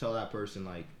 How would you tell that person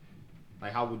like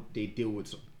how would they deal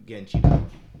with getting cheated on?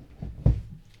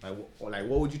 Like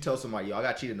what would you tell somebody? Yo, I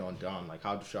got cheated on, Don. Like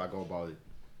how should I go about it?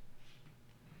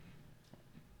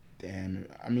 Damn,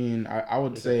 I mean, I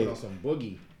would say put on some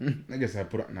boogie. I guess I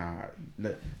put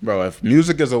on bro. If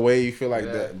music is a way you feel like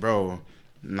that, bro.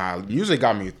 Nah, music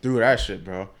got me through that shit,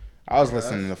 bro. I was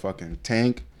listening to fucking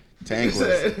Tank. Tank was.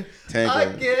 I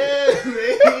can't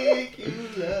make you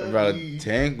love bro, me.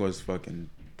 Tank was fucking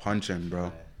punching,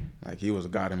 bro. Like he was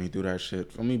guiding me through that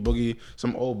shit. For me, Boogie,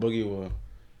 some old Boogie will,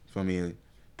 for me,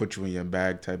 put you in your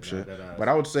bag type shit. But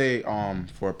I would say,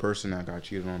 for a person that got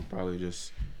cheated on, probably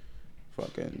just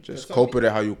fucking cope with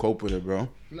it how you cope with it, bro.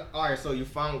 All right, so you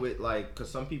found with like, cause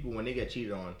some people when they get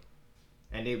cheated on,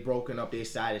 and they broken up, they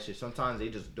sad and shit. Sometimes they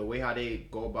just the way how they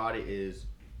go about it is.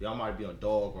 Yo, I'm about to be a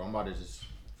dog, or I'm about to just,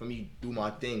 for me, do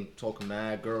my thing, talk to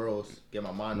mad girls, get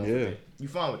my mind off of it. You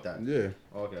fine with that? Yeah.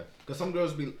 Okay. Because some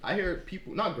girls I hear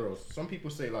people, not girls, some people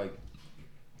say, like,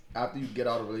 after you get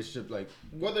out of a relationship, like,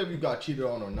 whether you got cheated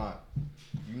on or not,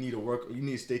 you need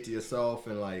to stay to yourself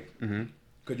and, like,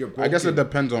 because you're broken. I guess it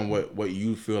depends on what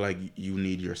you feel like you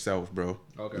need yourself, bro.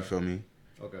 Okay. You feel me?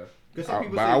 Okay.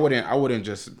 But I wouldn't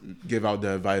just give out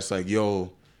the advice, like,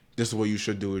 yo, this is what you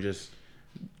should do, just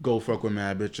go fuck with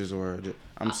mad bitches, or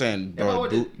I'm saying, bro,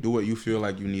 do what you feel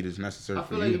like you need is necessary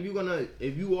for you. I feel like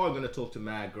if you are gonna talk to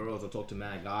mad girls or talk to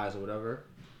mad guys or whatever,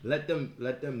 let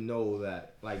them know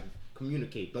that, like,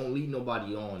 communicate. Don't lead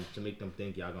nobody on to make them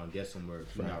think y'all gonna get somewhere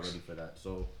if you're not ready for that.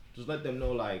 So just let them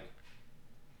know, like,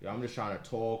 yeah, I'm just trying to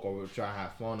talk, or we're trying to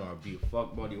have fun, or be a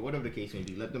fuck buddy, or whatever the case may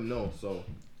be. Let them know. So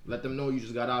let them know you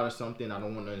just got out of something. I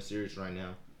don't want nothing serious right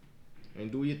now. And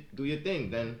do your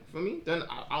thing. Then for me, then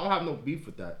I don't have no beef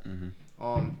with that.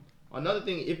 Mm-hmm. Another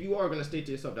thing, if you are gonna stay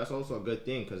to yourself, that's also a good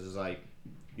thing, because it's like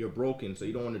you're broken, so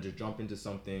you don't want to just jump into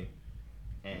something,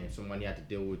 and someone you have to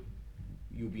deal with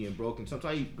you being broken.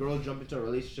 Sometimes girls jump into a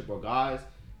relationship, or guys,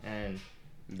 and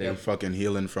they're fucking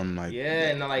healing from like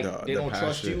and like they don't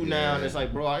trust you now, and it's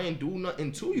like, bro, I ain't do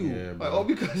nothing to you, like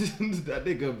because that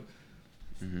nigga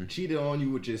cheated on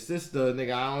you with your sister,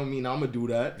 nigga. I don't mean I'm gonna do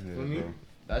that. For me. Bro.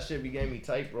 That shit be getting me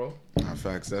tight, bro.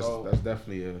 Facts. That's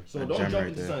definitely a so don't jump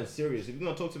into something serious. If you're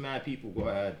gonna talk to mad people, go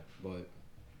ahead, but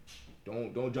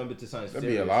don't jump into something serious.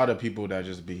 There be a lot of people that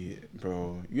just be,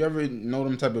 bro. You ever know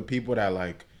them type of people that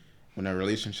like when a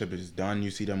relationship is done,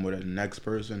 you see them with the next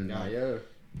person. Nah, yeah.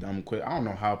 Dumb quick. I don't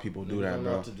know how people do that,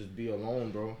 bro. To just be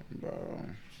alone, bro. Bro.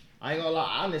 I ain't gonna lie,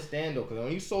 I understand though, cause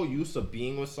when you so used to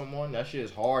being with someone, that shit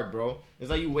is hard, bro. It's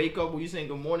like you wake up when you saying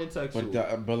good morning, text you.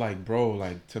 But like, bro,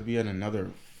 like to be in another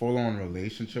full on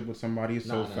relationship with somebody is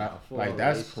so fast. Like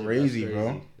that's crazy,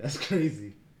 bro. That's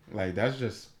crazy. Like that's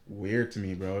just weird to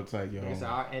me, bro. It's like, yo. So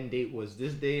our end date was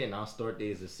this day, and our start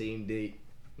date is the same date.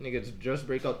 Niggas just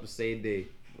break up the same day.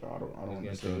 Bro, I don't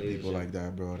understand people like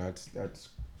that, bro. That's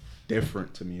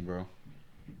different to me, bro.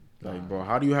 Like, bro,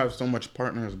 how do you have so much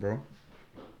partners, bro?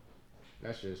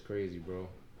 That shit is crazy, bro.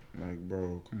 Like,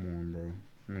 bro, come on, bro.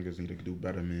 Niggas need to do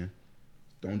better, man.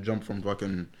 Don't jump from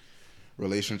fucking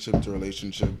relationship to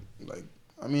relationship. Like,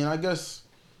 I mean, I guess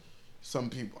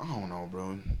some people, I don't know,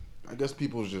 bro. I guess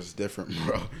people's just different,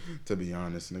 bro. To be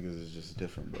honest, niggas is just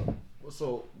different, bro.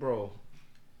 So, bro,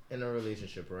 in a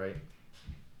relationship, right?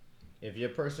 If your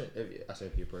partner,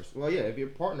 if your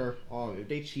partner, if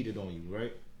they cheated on you,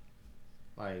 right?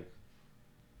 Like,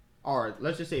 or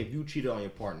let's just say if you cheated on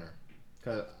your partner.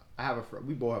 Cause I have a friend.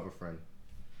 We both have a friend.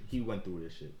 He went through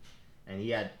this shit, and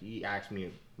he asked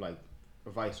me like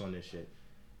advice on this shit.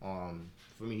 For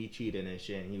me, he cheated and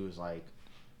shit, and he was like,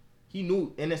 he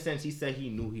knew in a sense. He said he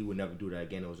knew he would never do that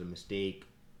again. It was a mistake.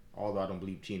 Although I don't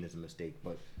believe cheating is a mistake,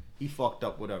 but he fucked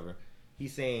up. Whatever.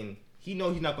 He's saying he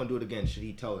knows he's not gonna do it again. Should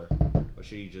he tell her, or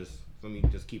should he just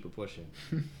keep it pushing?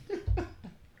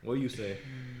 What do you say,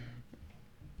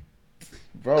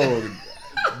 bro?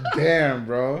 Damn,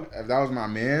 bro. If that was my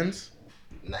man's.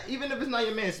 Even if it's not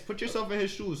your man's, put yourself in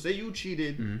his shoes. Say you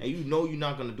cheated and you know you're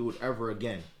not gonna do it ever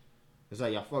again. It's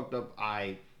like, I fucked up.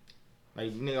 I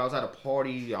was at a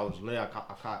party. I was late. I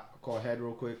called ahead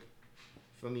real quick.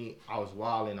 For me, I was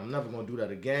wilding. I'm never gonna do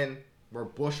that again. We're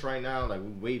bush right now. Like, we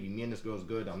wavy. Me and this girl's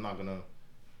good. I'm not gonna.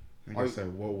 Like I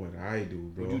said, what would I do,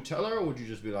 bro? Would you tell her, or would you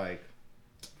just be like,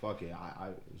 fuck it,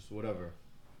 it's whatever?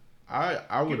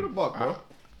 I would. Give it a buck, bro.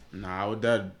 Nah, I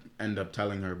would end up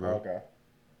telling her, bro. Okay.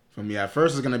 For me, at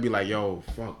first it's gonna be like, yo,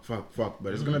 fuck,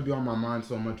 but it's gonna be on my mind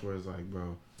so much where it's like,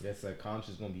 bro. That's like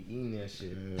conscious gonna be eating that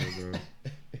shit. Yeah, bro.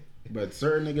 But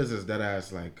certain niggas is dead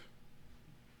ass like,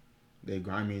 they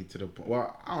grimy to the point.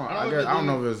 Well, I don't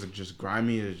know if it's just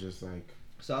grimy. It's just like.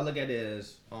 So I look at it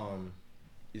as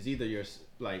it's either you're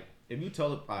like, if you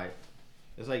tell it,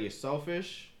 it's like you're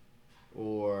selfish,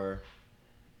 or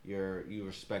you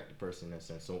respect the person in that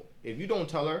sense. So if you don't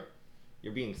tell her,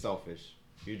 you're being selfish.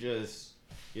 You're just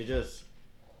telling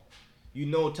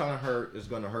her is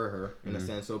gonna hurt her in a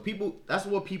sense. So that's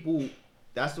what people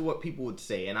would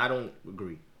say, and I don't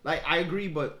agree. Like, I agree,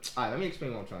 but let me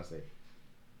explain what I'm trying to say.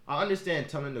 I understand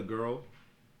telling the girl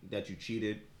that you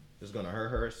cheated is gonna hurt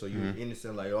her, so you're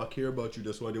innocent. Like, I care about you,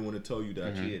 that's why I didn't want to tell you that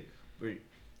I cheated. But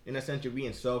in a sense, you're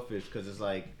being selfish because it's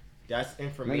like, that's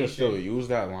information. Niggas still use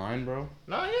that line, bro.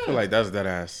 Nah, yeah. I feel like that's dead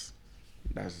ass.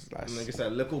 That's nigga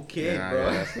said little kid, bro.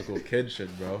 Yeah, that's little kid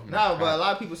shit, bro. Nah, but a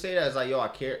lot of people say that it's like, yo, I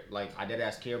care, like, I dead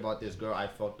ass care about this girl. I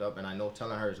fucked up, and I know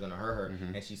telling her is gonna hurt her,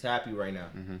 and she's happy right now.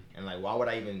 And like, why would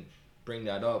I even bring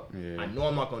that up? Yeah. I know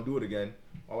I'm not gonna do it again.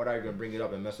 Why would I even bring it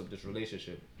up and mess up this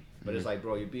relationship? But it's like,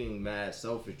 bro, you're being mad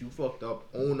selfish. You fucked up.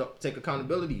 Own up. Take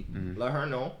accountability. Let her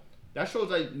know. That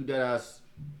shows like you dead ass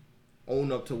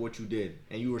own up to what you did,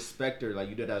 and you respect her. Like,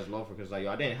 you dead ass love her, because like,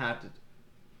 yo, I didn't have to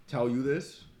tell you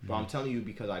this, but I'm telling you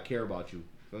because I care about you.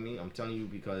 Feel me? I'm telling you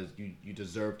because you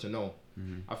deserve to know.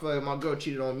 I feel like if my girl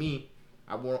cheated on me,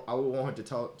 I would want her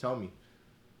to tell me.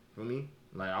 Feel me?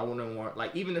 Like, I wouldn't want,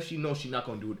 like, even if she knows she's not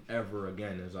gonna do it ever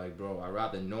again, it's like, bro, I'd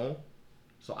rather know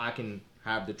so I can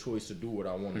have the choice to do what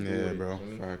I want to do. Yeah, bro.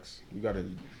 Facts.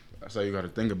 That's how you gotta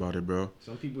think about it, bro.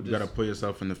 Some people you gotta put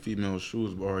yourself in the female's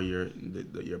shoes, or your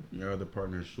other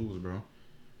partner's shoes, bro.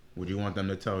 Would you want them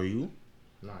to tell you?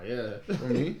 Nah, yeah. For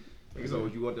me? So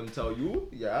would you want them to tell you?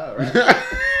 Yeah, all right.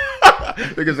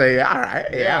 They can say, yeah, all right.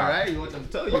 Yeah, all right. You want them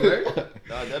to tell you, right?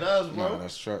 Nah, that ass, bro. Nah,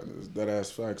 that's that ass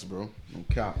facts, bro. No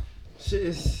cap. Shit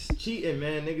is cheating,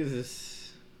 man.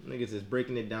 Niggas is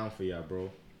breaking it down for y'all, bro.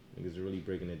 Niggas are really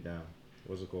breaking it down.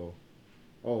 What's it called?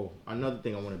 Oh, another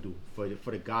thing I want to do for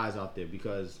the guys out there,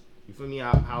 because you feel me,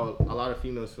 how a lot of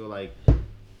females feel like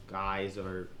guys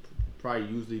are probably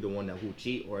usually the one who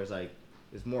cheat, or it's like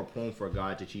it's more prone for a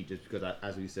guy to cheat just because,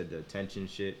 as we said, the attention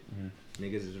shit.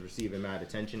 Niggas is receiving mad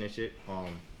attention and shit.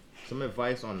 Some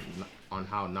advice on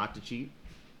how not to cheat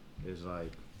is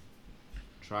like,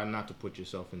 try not to put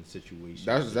yourself in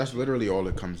situations. That's literally all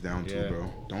it comes down to, bro.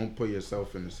 Don't put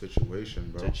yourself in a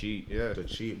situation, bro. To cheat, To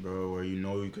cheat, bro, where you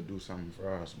know you could do something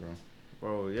for us, bro.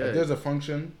 Bro, yeah. If there's a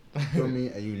function, you feel me,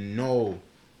 and you know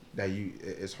that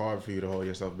it's hard for you to hold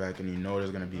yourself back, and you know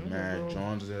there's gonna be mad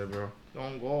Jones there, bro.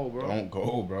 Don't go, bro. Don't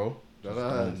go, bro.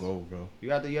 Don't go, bro.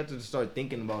 You have to start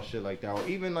thinking about shit like that, or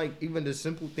even the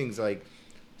simple things like,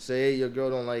 say your girl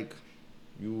don't like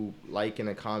you liking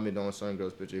a comment on certain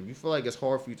girls' picture. If you feel like it's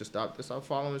hard for you to stop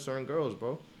following certain girls,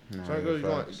 bro. Certain girls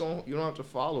you don't have to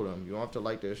follow them. You don't have to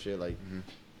like their shit. Like,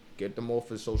 get them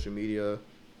off of social media.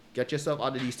 Get yourself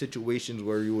out of these situations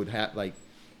where you would have like.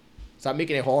 Stop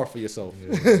making it hard for yourself.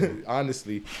 Yeah.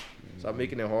 Honestly, stop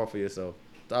making it hard for yourself.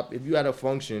 Stop. If you at a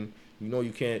function, you know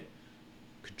you can't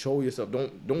control yourself.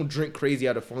 Don't drink crazy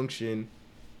at a function,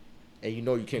 and you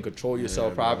know you can't control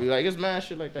yourself properly. Bro. Like, it's mad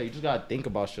shit like that. You just gotta think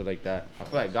about shit like that. I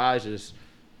feel like guys just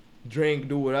drink,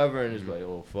 do whatever, and it's like,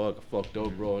 oh fuck, I fucked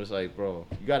up, bro. It's like, bro,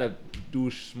 you gotta do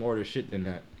smarter shit than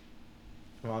that.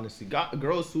 Honestly,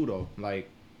 girls too though. Like,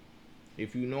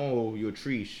 if you know you're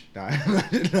Trish, nah.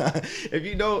 If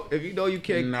you know you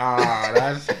can't. Nah,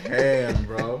 that's him,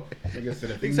 bro. Nigga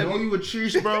said if you know you a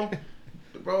Trish, bro,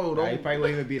 don't. Nah, you probably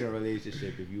won't even be in a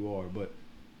relationship if you are. But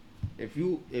if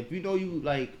you know you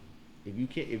like, if you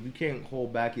can't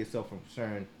hold back yourself from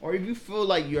certain, or if you feel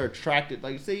like you're attracted,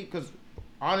 like say, because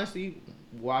honestly,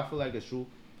 what I feel like is true.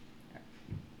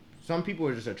 Some people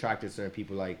are just attracted to certain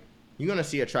people. Like, you're gonna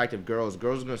see attractive girls.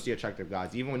 Girls are gonna see attractive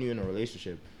guys, even when you're in a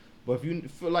relationship. But if you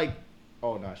feel like,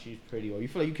 oh nah, she's pretty, or you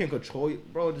feel like you can't control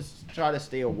it, bro, just try to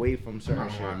stay away from certain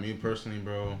shit. Me personally,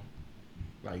 bro,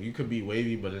 like, you could be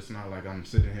wavy, but it's not like I'm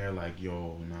sitting here like,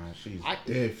 yo, nah,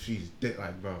 she's dead,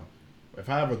 like, bro. If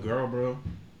I have a girl, bro,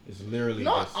 it's literally.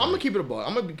 No, I'm gonna keep it a buck.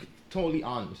 I'm gonna be totally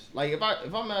honest. Like, if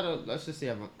I'm at let's just say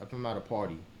if I'm at a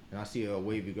party and I see a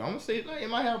wavy girl, I'm gonna say, like, in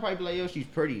my head I'll probably be like, yo, she's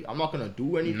pretty. I'm not gonna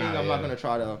do anything. I'm not gonna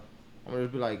try to. I'm gonna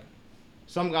just be like.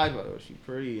 Some guys, like, oh, she's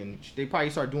pretty, and they probably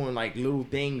start doing like little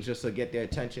things just to get their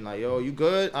attention. Like, yo, you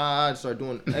good? Start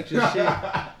doing extra shit.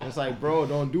 And it's like, bro,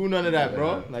 don't do none of that,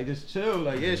 bro. Like, just chill.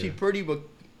 Like, yeah, she's pretty, but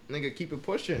nigga, keep it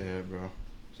pushing. Yeah, bro.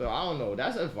 So I don't know.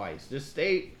 That's advice. Just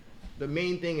stay. The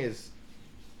main thing is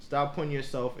stop putting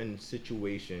yourself in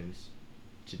situations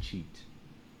to cheat.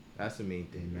 That's the main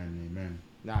thing. Amen.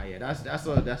 Nah, yeah, that's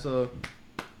a. That's a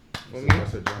gem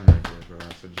right there, bro.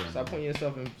 That's a gem. Stop putting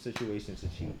yourself in situations to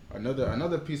cheat.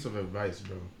 Another piece of advice,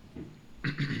 bro.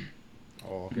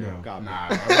 Oh, okay. No, nah.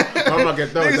 My fucking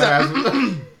throat was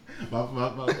that. My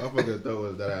fucking throat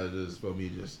was that. I just for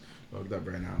me just fucked up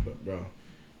right now. But bro,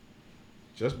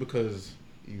 just because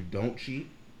you don't cheat,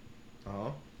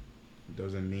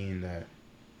 doesn't mean that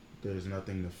there's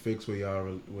nothing to fix with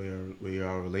your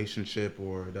relationship,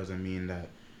 or it doesn't mean that.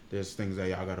 There's things that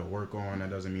y'all gotta work on. That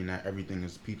doesn't mean that everything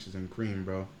is peaches and cream,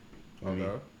 bro. Okay.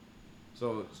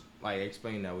 So, like,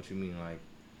 explain that. What you mean,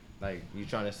 like you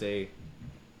trying to say,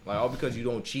 like, all because you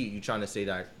don't cheat, you trying to say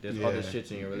that there's other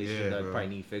shits in your relationship that probably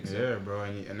need fixing. Yeah, bro.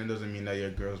 And it doesn't mean that your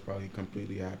girl's probably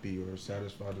completely happy or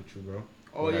satisfied with you, bro.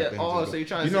 Oh yeah. Oh, so you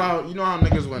trying to? You know how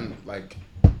niggas when like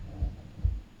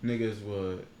niggas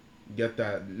would get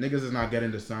that niggas is not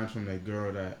getting the signs from their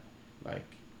girl that like.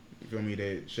 You feel me?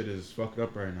 That shit is fucked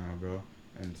up right now, bro.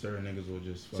 And certain niggas will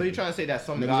just. So you trying to say that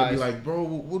some niggas guys will be like, bro,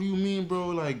 what do you mean, bro?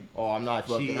 Like, oh, I'm not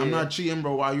cheating. I'm not cheating,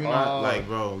 bro. Why you not like,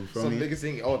 bro? You feel some me? Some niggas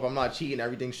think, oh, if I'm not cheating,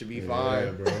 everything should be fine.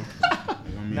 Yeah, bro.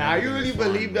 Nah, you really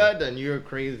believe that? Then you're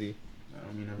crazy. I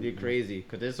don't mean you're crazy,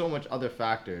 cause there's so much other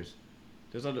factors.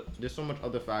 There's so much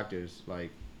other factors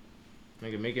like.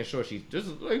 Nigga, making sure she's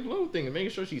just like little things, making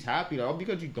sure she's happy. Like, all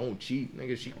because you don't cheat,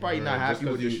 nigga, she probably not happy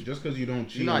with you. Just because you don't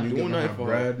cheat, you're not doing nothing for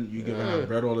bread. You giving her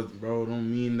bread all the bro.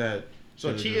 Don't mean that.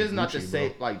 So cheating is not to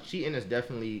say like cheating is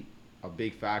definitely a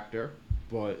big factor,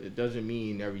 but it doesn't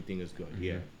mean everything is good. Mm-hmm.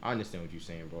 Yeah, I understand what you're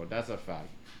saying, bro. That's a fact.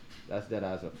 That's that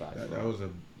as a fact.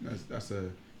 That's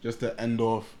just to end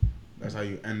off. That's how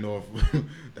you end off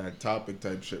that topic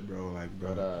type shit, bro. Like,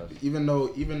 bro, even though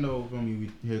when we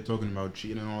here talking about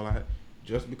cheating and all that.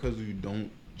 Just because you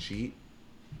don't cheat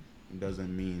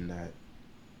doesn't mean that,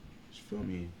 you feel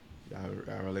me,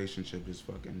 our relationship is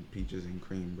fucking peaches and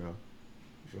cream, bro.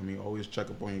 You feel me? Always check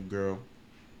up on your girl.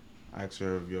 Ask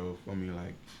her if, yo, feel me,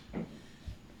 like,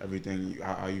 everything,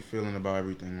 how you feeling about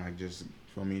everything. Like, just,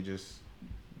 feel me, just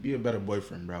be a better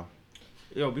boyfriend, bro.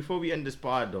 Yo, before we end this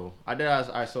pod, though, I did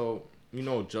ask, so, you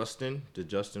know Justin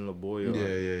LeBoy?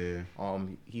 Yeah.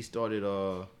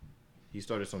 He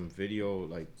started some video,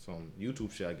 like some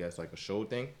YouTube shit, I guess, like a show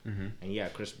thing. Mm-hmm. And he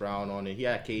had Chris Brown on it. He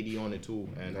had KD on it too.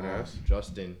 And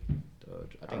Justin,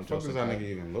 I think Justin. How does that nigga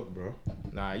even look, bro?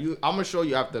 Nah, I'm gonna show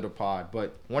you after the pod.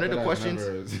 But one of the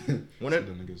questions, one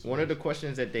of the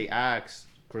questions that they asked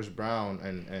Chris Brown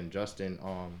and Justin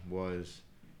was,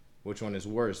 which one is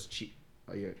worse?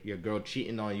 Your girl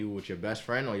cheating on you with your best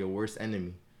friend or your worst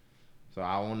enemy? So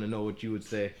I want to know what you would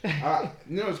say. You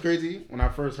know what's crazy? When I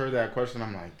first heard that question,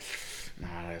 I'm like,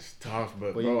 nah, that's tough.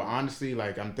 But bro, honestly,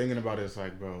 like I'm thinking about it, it's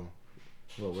like, bro.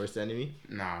 What, worst enemy?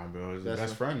 Nah, bro. It's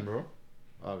best friend, bro.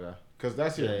 Okay. Because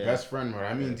that's your best friend, bro.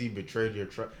 That means he betrayed your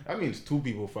trust. That means two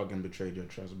people fucking betrayed your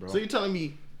trust, bro. So you're telling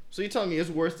me it's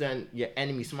worse than your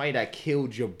enemy, somebody that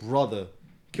killed your brother,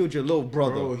 killed your little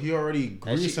brother. Bro, he already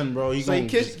greasing, bro. He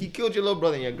killed your little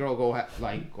brother and your girl go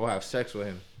have sex with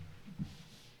him.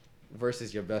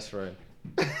 Versus your best friend.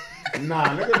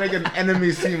 Nah, nigga make an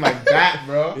enemy seem like that,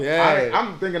 bro. Yeah.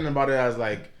 I'm thinking about it as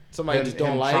like somebody just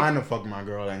don't like trying to fuck my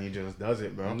girl and he just does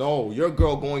it, bro. No, your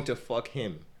girl going to fuck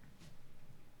him.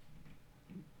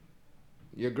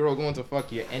 Your girl going to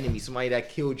fuck your enemy, somebody that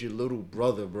killed your little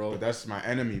brother, bro. But that's my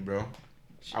enemy, bro.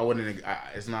 I wouldn't.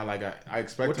 It's not like I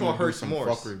expect him to do some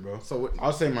fuckery, bro. So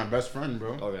I'll say my best friend,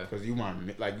 bro. Okay. Because you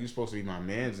supposed to be my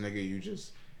man's nigga. You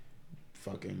just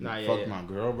fucking fuck my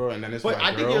girl, bro. And then it's. But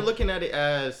I think you're looking at it.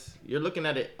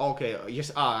 Okay,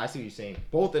 I see what you're saying.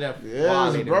 Both of them.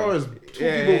 Yeah, bro. It's two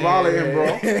people violating,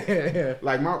 bro.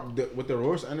 Like with the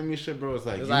worst enemy shit, bro. It's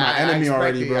like you're my enemy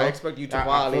already, bro. I expect you to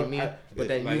violate me, but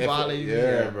then you violate me.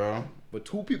 Yeah, bro. But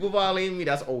two people violating me,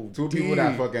 that's old. Two people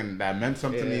that meant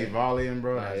something to me violating,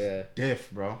 bro. That's diff,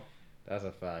 bro. That's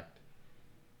a fact.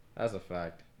 That's a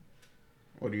fact.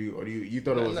 What do you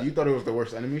thought it was the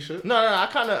worst enemy shit? No, I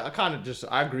kind of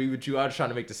I agree with you. I was trying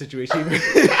to make the situation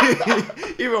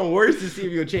even worse to see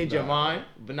if you'll change your mind.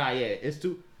 But it's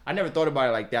two. I never thought about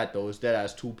it like that though. It's that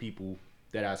as two people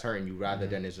that as hurting you rather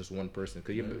than it's just one person.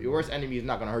 Because your worst enemy is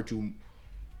not gonna hurt you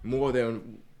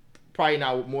probably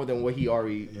not more than what he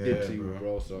already did to you,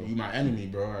 bro. So you my enemy,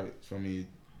 bro. For me,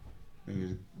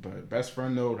 but best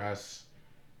friend though, that's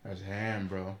ham,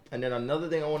 bro. And then another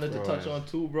thing I wanted to touch on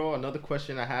too, bro. Another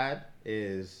question I had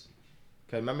is,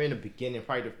 cause remember in the beginning,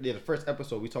 probably the first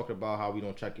episode, we talked about how we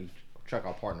don't check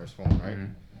our partner's phone, right?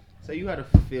 Mm-hmm. So you had a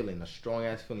strong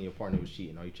ass feeling your partner was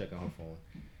cheating. Are you checking her phone?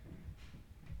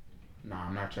 Nah,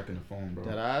 I'm not checking the phone, bro.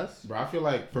 Dead ass? Bro, I feel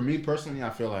like, for me personally, I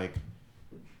feel like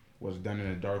what's done in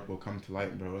the dark will come to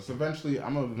light, bro.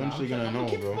 I'm eventually gonna know,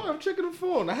 bro. I'm checking the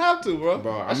phone. I have to, bro.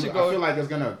 Bro, I feel like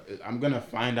I'm gonna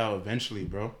find out eventually,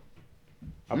 bro.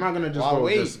 I'm not gonna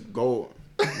just go,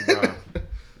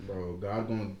 bro. God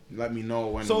gonna let me know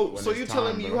when. So you're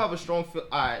telling me you have a strong feel?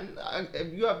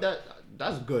 If you have that,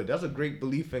 that's good. That's a great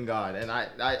belief in God, and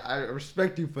I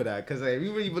respect you for that. Cause if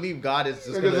you really believe God is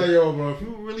just gonna, yo, bro. If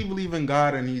you really believe in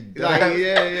God and He,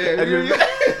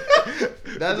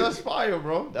 that's fire,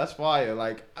 bro. That's fire.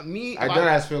 Like me, I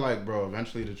deadass feel like, bro.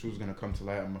 Eventually, the truth's gonna come to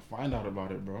light. I'm gonna find out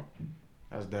about it, bro.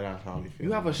 That's deadass how we feel.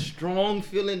 You have a strong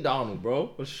feeling, Donald,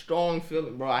 bro. A strong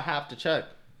feeling, bro. I have to check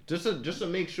just to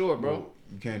make sure, bro.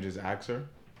 You can't just ask her.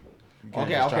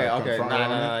 Okay.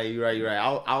 Nah. You're right.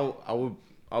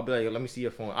 I'll be like, let me see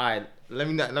your phone. All right. Let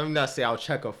me not say I'll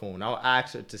check her phone. I'll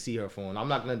ask her to see her phone. I'm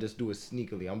not gonna just do it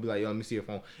sneakily. I'm be like, yo, let me see her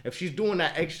phone. If she's doing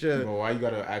that extra, bro, why you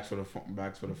gotta ask for the phone?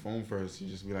 Back for the phone first. You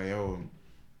just be like, yo,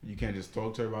 you can't just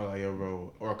talk to her about it, like, yo,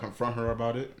 bro, or confront her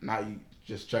about it. Not you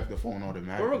just check the phone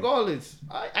automatically. But regardless,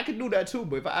 I could do that too.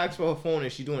 But if I ask for her phone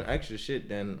and she's doing extra shit,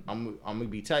 then I'm gonna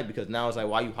be tight because now it's like,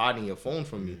 why you hiding your phone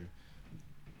from me?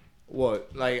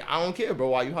 What? Like, I don't care, bro.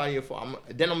 Why you hiding your phone?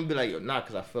 Then I'm gonna be like, nah,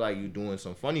 because I feel like you doing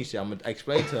some funny shit. I'm gonna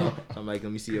explain to her. I'm like,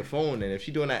 let me see your phone. And if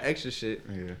she doing that extra shit,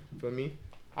 for me,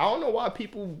 I don't know why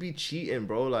people be cheating,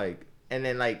 bro. Like, and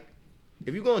then like,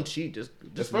 if you gonna cheat, just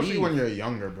especially leave. When you're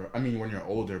younger, bro. I mean, when you're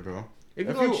older, bro. If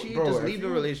you're gonna cheat, just leave the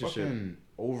relationship.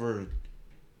 Over,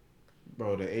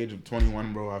 bro, the age of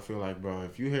 21, bro. I feel like, bro,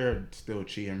 if you here still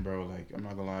cheating, bro, like, I'm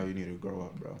not gonna lie, you need to grow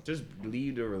up, bro. Just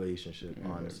leave the relationship,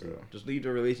 honestly. Bro. Just leave the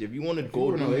relationship. If you want to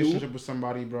go in a relationship with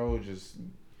somebody, bro, just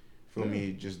feel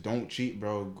me. Just don't cheat,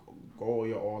 bro.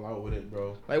 Go all out with it,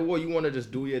 bro. Like, what, you want to just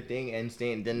do your thing and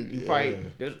stay, and then you probably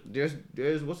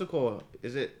there's what's it called?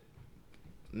 Is it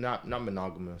not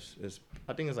monogamous?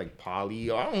 I think it's like poly.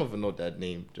 I don't even know what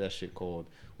that shit called.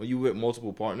 When you with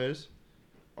multiple partners.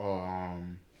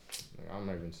 I'm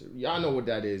not even serious. Y'all know what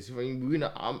that is. I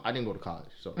didn't go to college,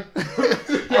 so I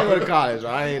didn't go to college. So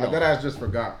I ain't know. I bet I just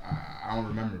forgot. I don't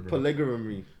remember, bro.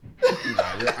 Polygamy.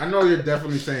 I know you're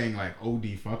definitely saying like OD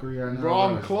fuckery right now. Bro,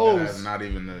 I'm close. Not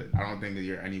even I don't think that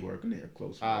you're anywhere near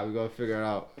close. Alright, we're gonna figure it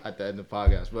out at the end of the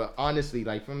podcast. But honestly,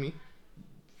 like for me,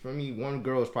 one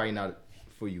girl is probably not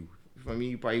for you. For me,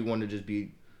 you probably want to just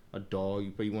be a dog.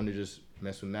 You probably want to just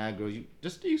mess with mad girls. You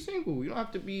just stay single. You don't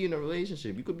have to be in a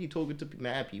relationship. You could be talking to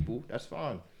mad people. That's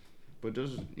fine. But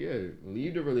just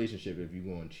leave the relationship if you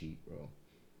gonna cheat, bro.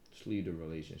 Just leave the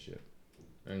relationship.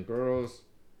 And girls,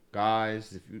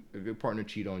 guys, if your partner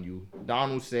cheat on you,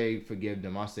 Donald say forgive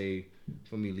them. I say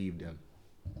for me leave them.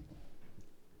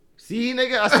 See,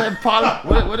 nigga, I said Paula.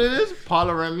 What it is?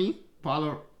 Paula Remy.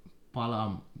 Paula.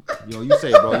 Yo, you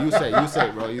say, bro. You say,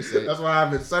 bro. You say. That's why I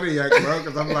haven't said it yet, bro.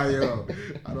 Because I'm like, yo,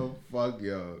 I don't fuck,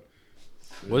 yo.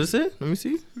 What is it? Let me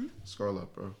see. Scroll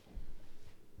up, bro.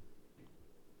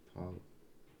 Paula.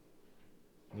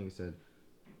 Nigga said,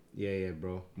 yeah,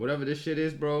 bro. Whatever this shit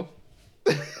is, bro.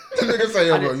 Nigga say,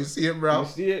 yo, bro. You see it, bro? You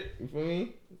see it? You feel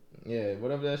me? Yeah,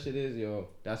 whatever that shit is, yo.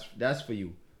 That's for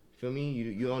you. Feel me?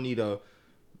 You don't need a.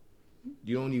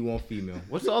 You don't need one female.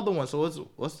 What's the other one? So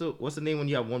what's the name when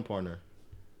you have one partner?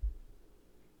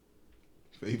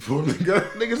 Faithful, nigga.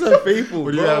 Niggas said faithful,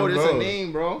 bro. There's a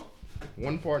name, bro.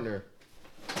 One partner.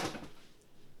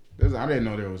 I didn't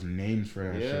know there was names for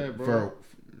that shit. Yeah, bro. For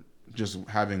just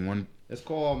having one. It's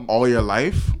called all your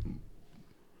life.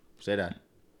 Say that.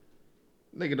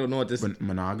 Nigga don't know what this.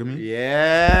 Monogamy.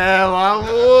 Yeah, my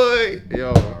boy. Yo,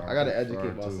 I gotta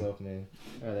educate myself, man.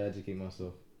 I gotta educate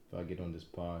myself if I get on this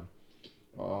pod.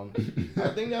 I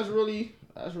think that's really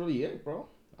it, bro.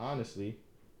 Honestly,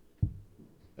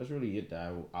 that's really it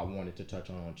that I wanted to touch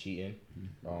on cheating.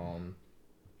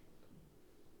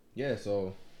 Yeah,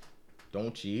 so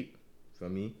don't cheat. Feel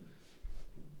me?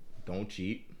 Don't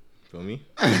cheat. Feel me?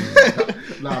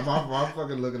 Nah, I'm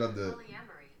fucking looking up the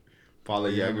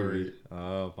polyamory.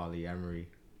 Oh, polyamory.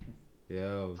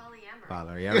 Yo,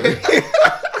 polyamory.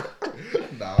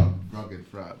 Nah, I'm fucking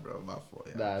fried, bro. My fault.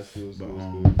 Yeah. Nah, it's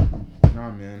cool. Nah,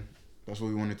 man. That's what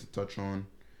we wanted to touch on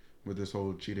with this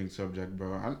whole cheating subject,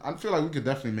 bro. I feel like we could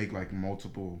definitely make like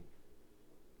multiple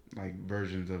like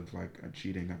versions of like a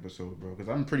cheating episode, bro. Because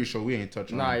I'm pretty sure we ain't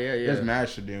touch on. Nah, yeah. There's mad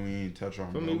shit that we ain't touch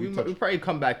on. I mean, we probably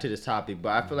come back to this topic, but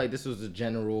I feel like this was the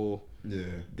general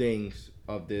things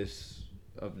of this.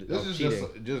 This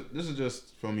is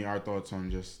just for me our thoughts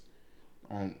on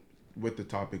with the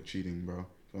topic cheating, bro.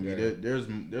 For me, there's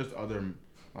other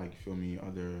like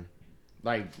other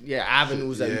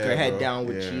avenues that you could head down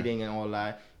with cheating and all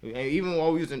that. And even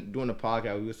while we was doing the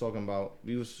podcast, we was talking about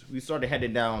we started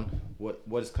heading down what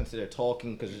is considered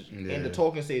talking, because in the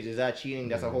talking stage, is that cheating?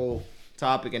 That's a whole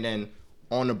topic. And then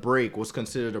on the break, what's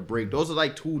considered a break? Those are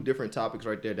like two different topics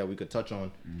right there that we could touch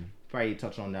on. Probably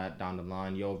touch on that down the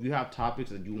line. Yo, if you have topics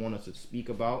that you want us to speak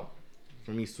about,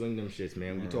 for me, swing them shits,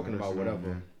 man. We talking about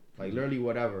whatever. Like literally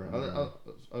whatever.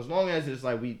 As long as it's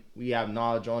like we have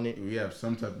knowledge on it. We have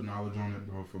some type of knowledge on it,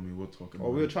 bro. For me, we'll talk about it.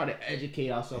 Or we'll try to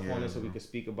educate ourselves on it so we can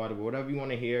speak about it. But whatever you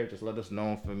want to hear, just let us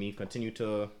know. For me, continue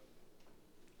to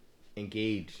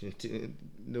engage. Yo,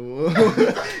 like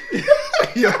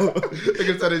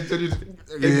I said,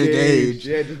 engage.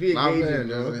 Yeah, just be engaging,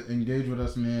 bro. Engage with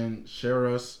us, man. Share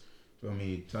us. Feel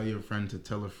me? Tell your friend to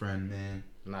tell a friend, man.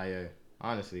 Nah, yeah.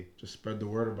 Honestly, just spread the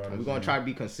word about it. We're gonna try to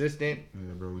be consistent.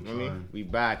 Yeah, bro. We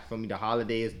back. For me, the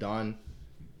holiday is done.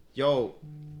 Yo,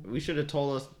 we should have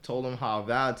told them how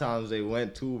Valentine's Day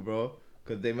went too, bro.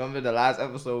 Cause they remember the last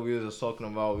episode we was just talking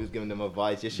about. We was giving them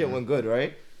advice. Your shit went good,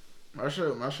 right? My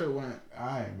shit went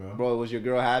alright, bro. Bro, was your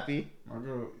girl happy? My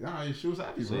girl, she was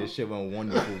happy, bro. So your shit went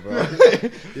wonderful, bro.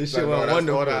 Your shit went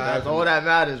wonderful. That's all that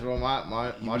matters, bro.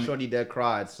 My shorty dead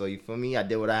cried. So you feel me? I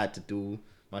did what I had to do.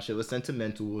 My shit was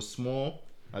sentimental. It was small,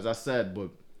 as I said, but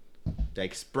the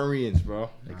experience, bro.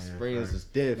 The experience is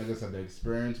different. Like I said, the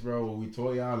experience, bro. What we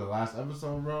told y'all the last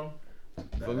episode, bro.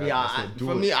 For me,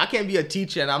 I can't be a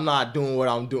teacher and I'm not doing what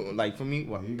I'm doing. Like for me,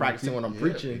 practicing what I'm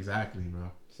preaching. Exactly, bro.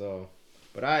 So,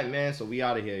 but alright, man. So we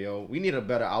out of here, yo. We need a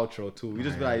better outro too. We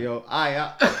just be like, yo,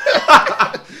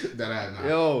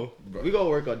 yo, bro. We gonna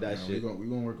work on that shit. We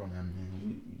gonna work on that,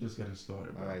 man. We just getting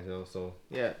started, bro. Alright, yo. So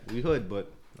yeah, we hood,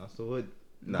 but not so hood.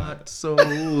 Not so.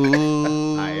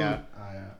 Yeah.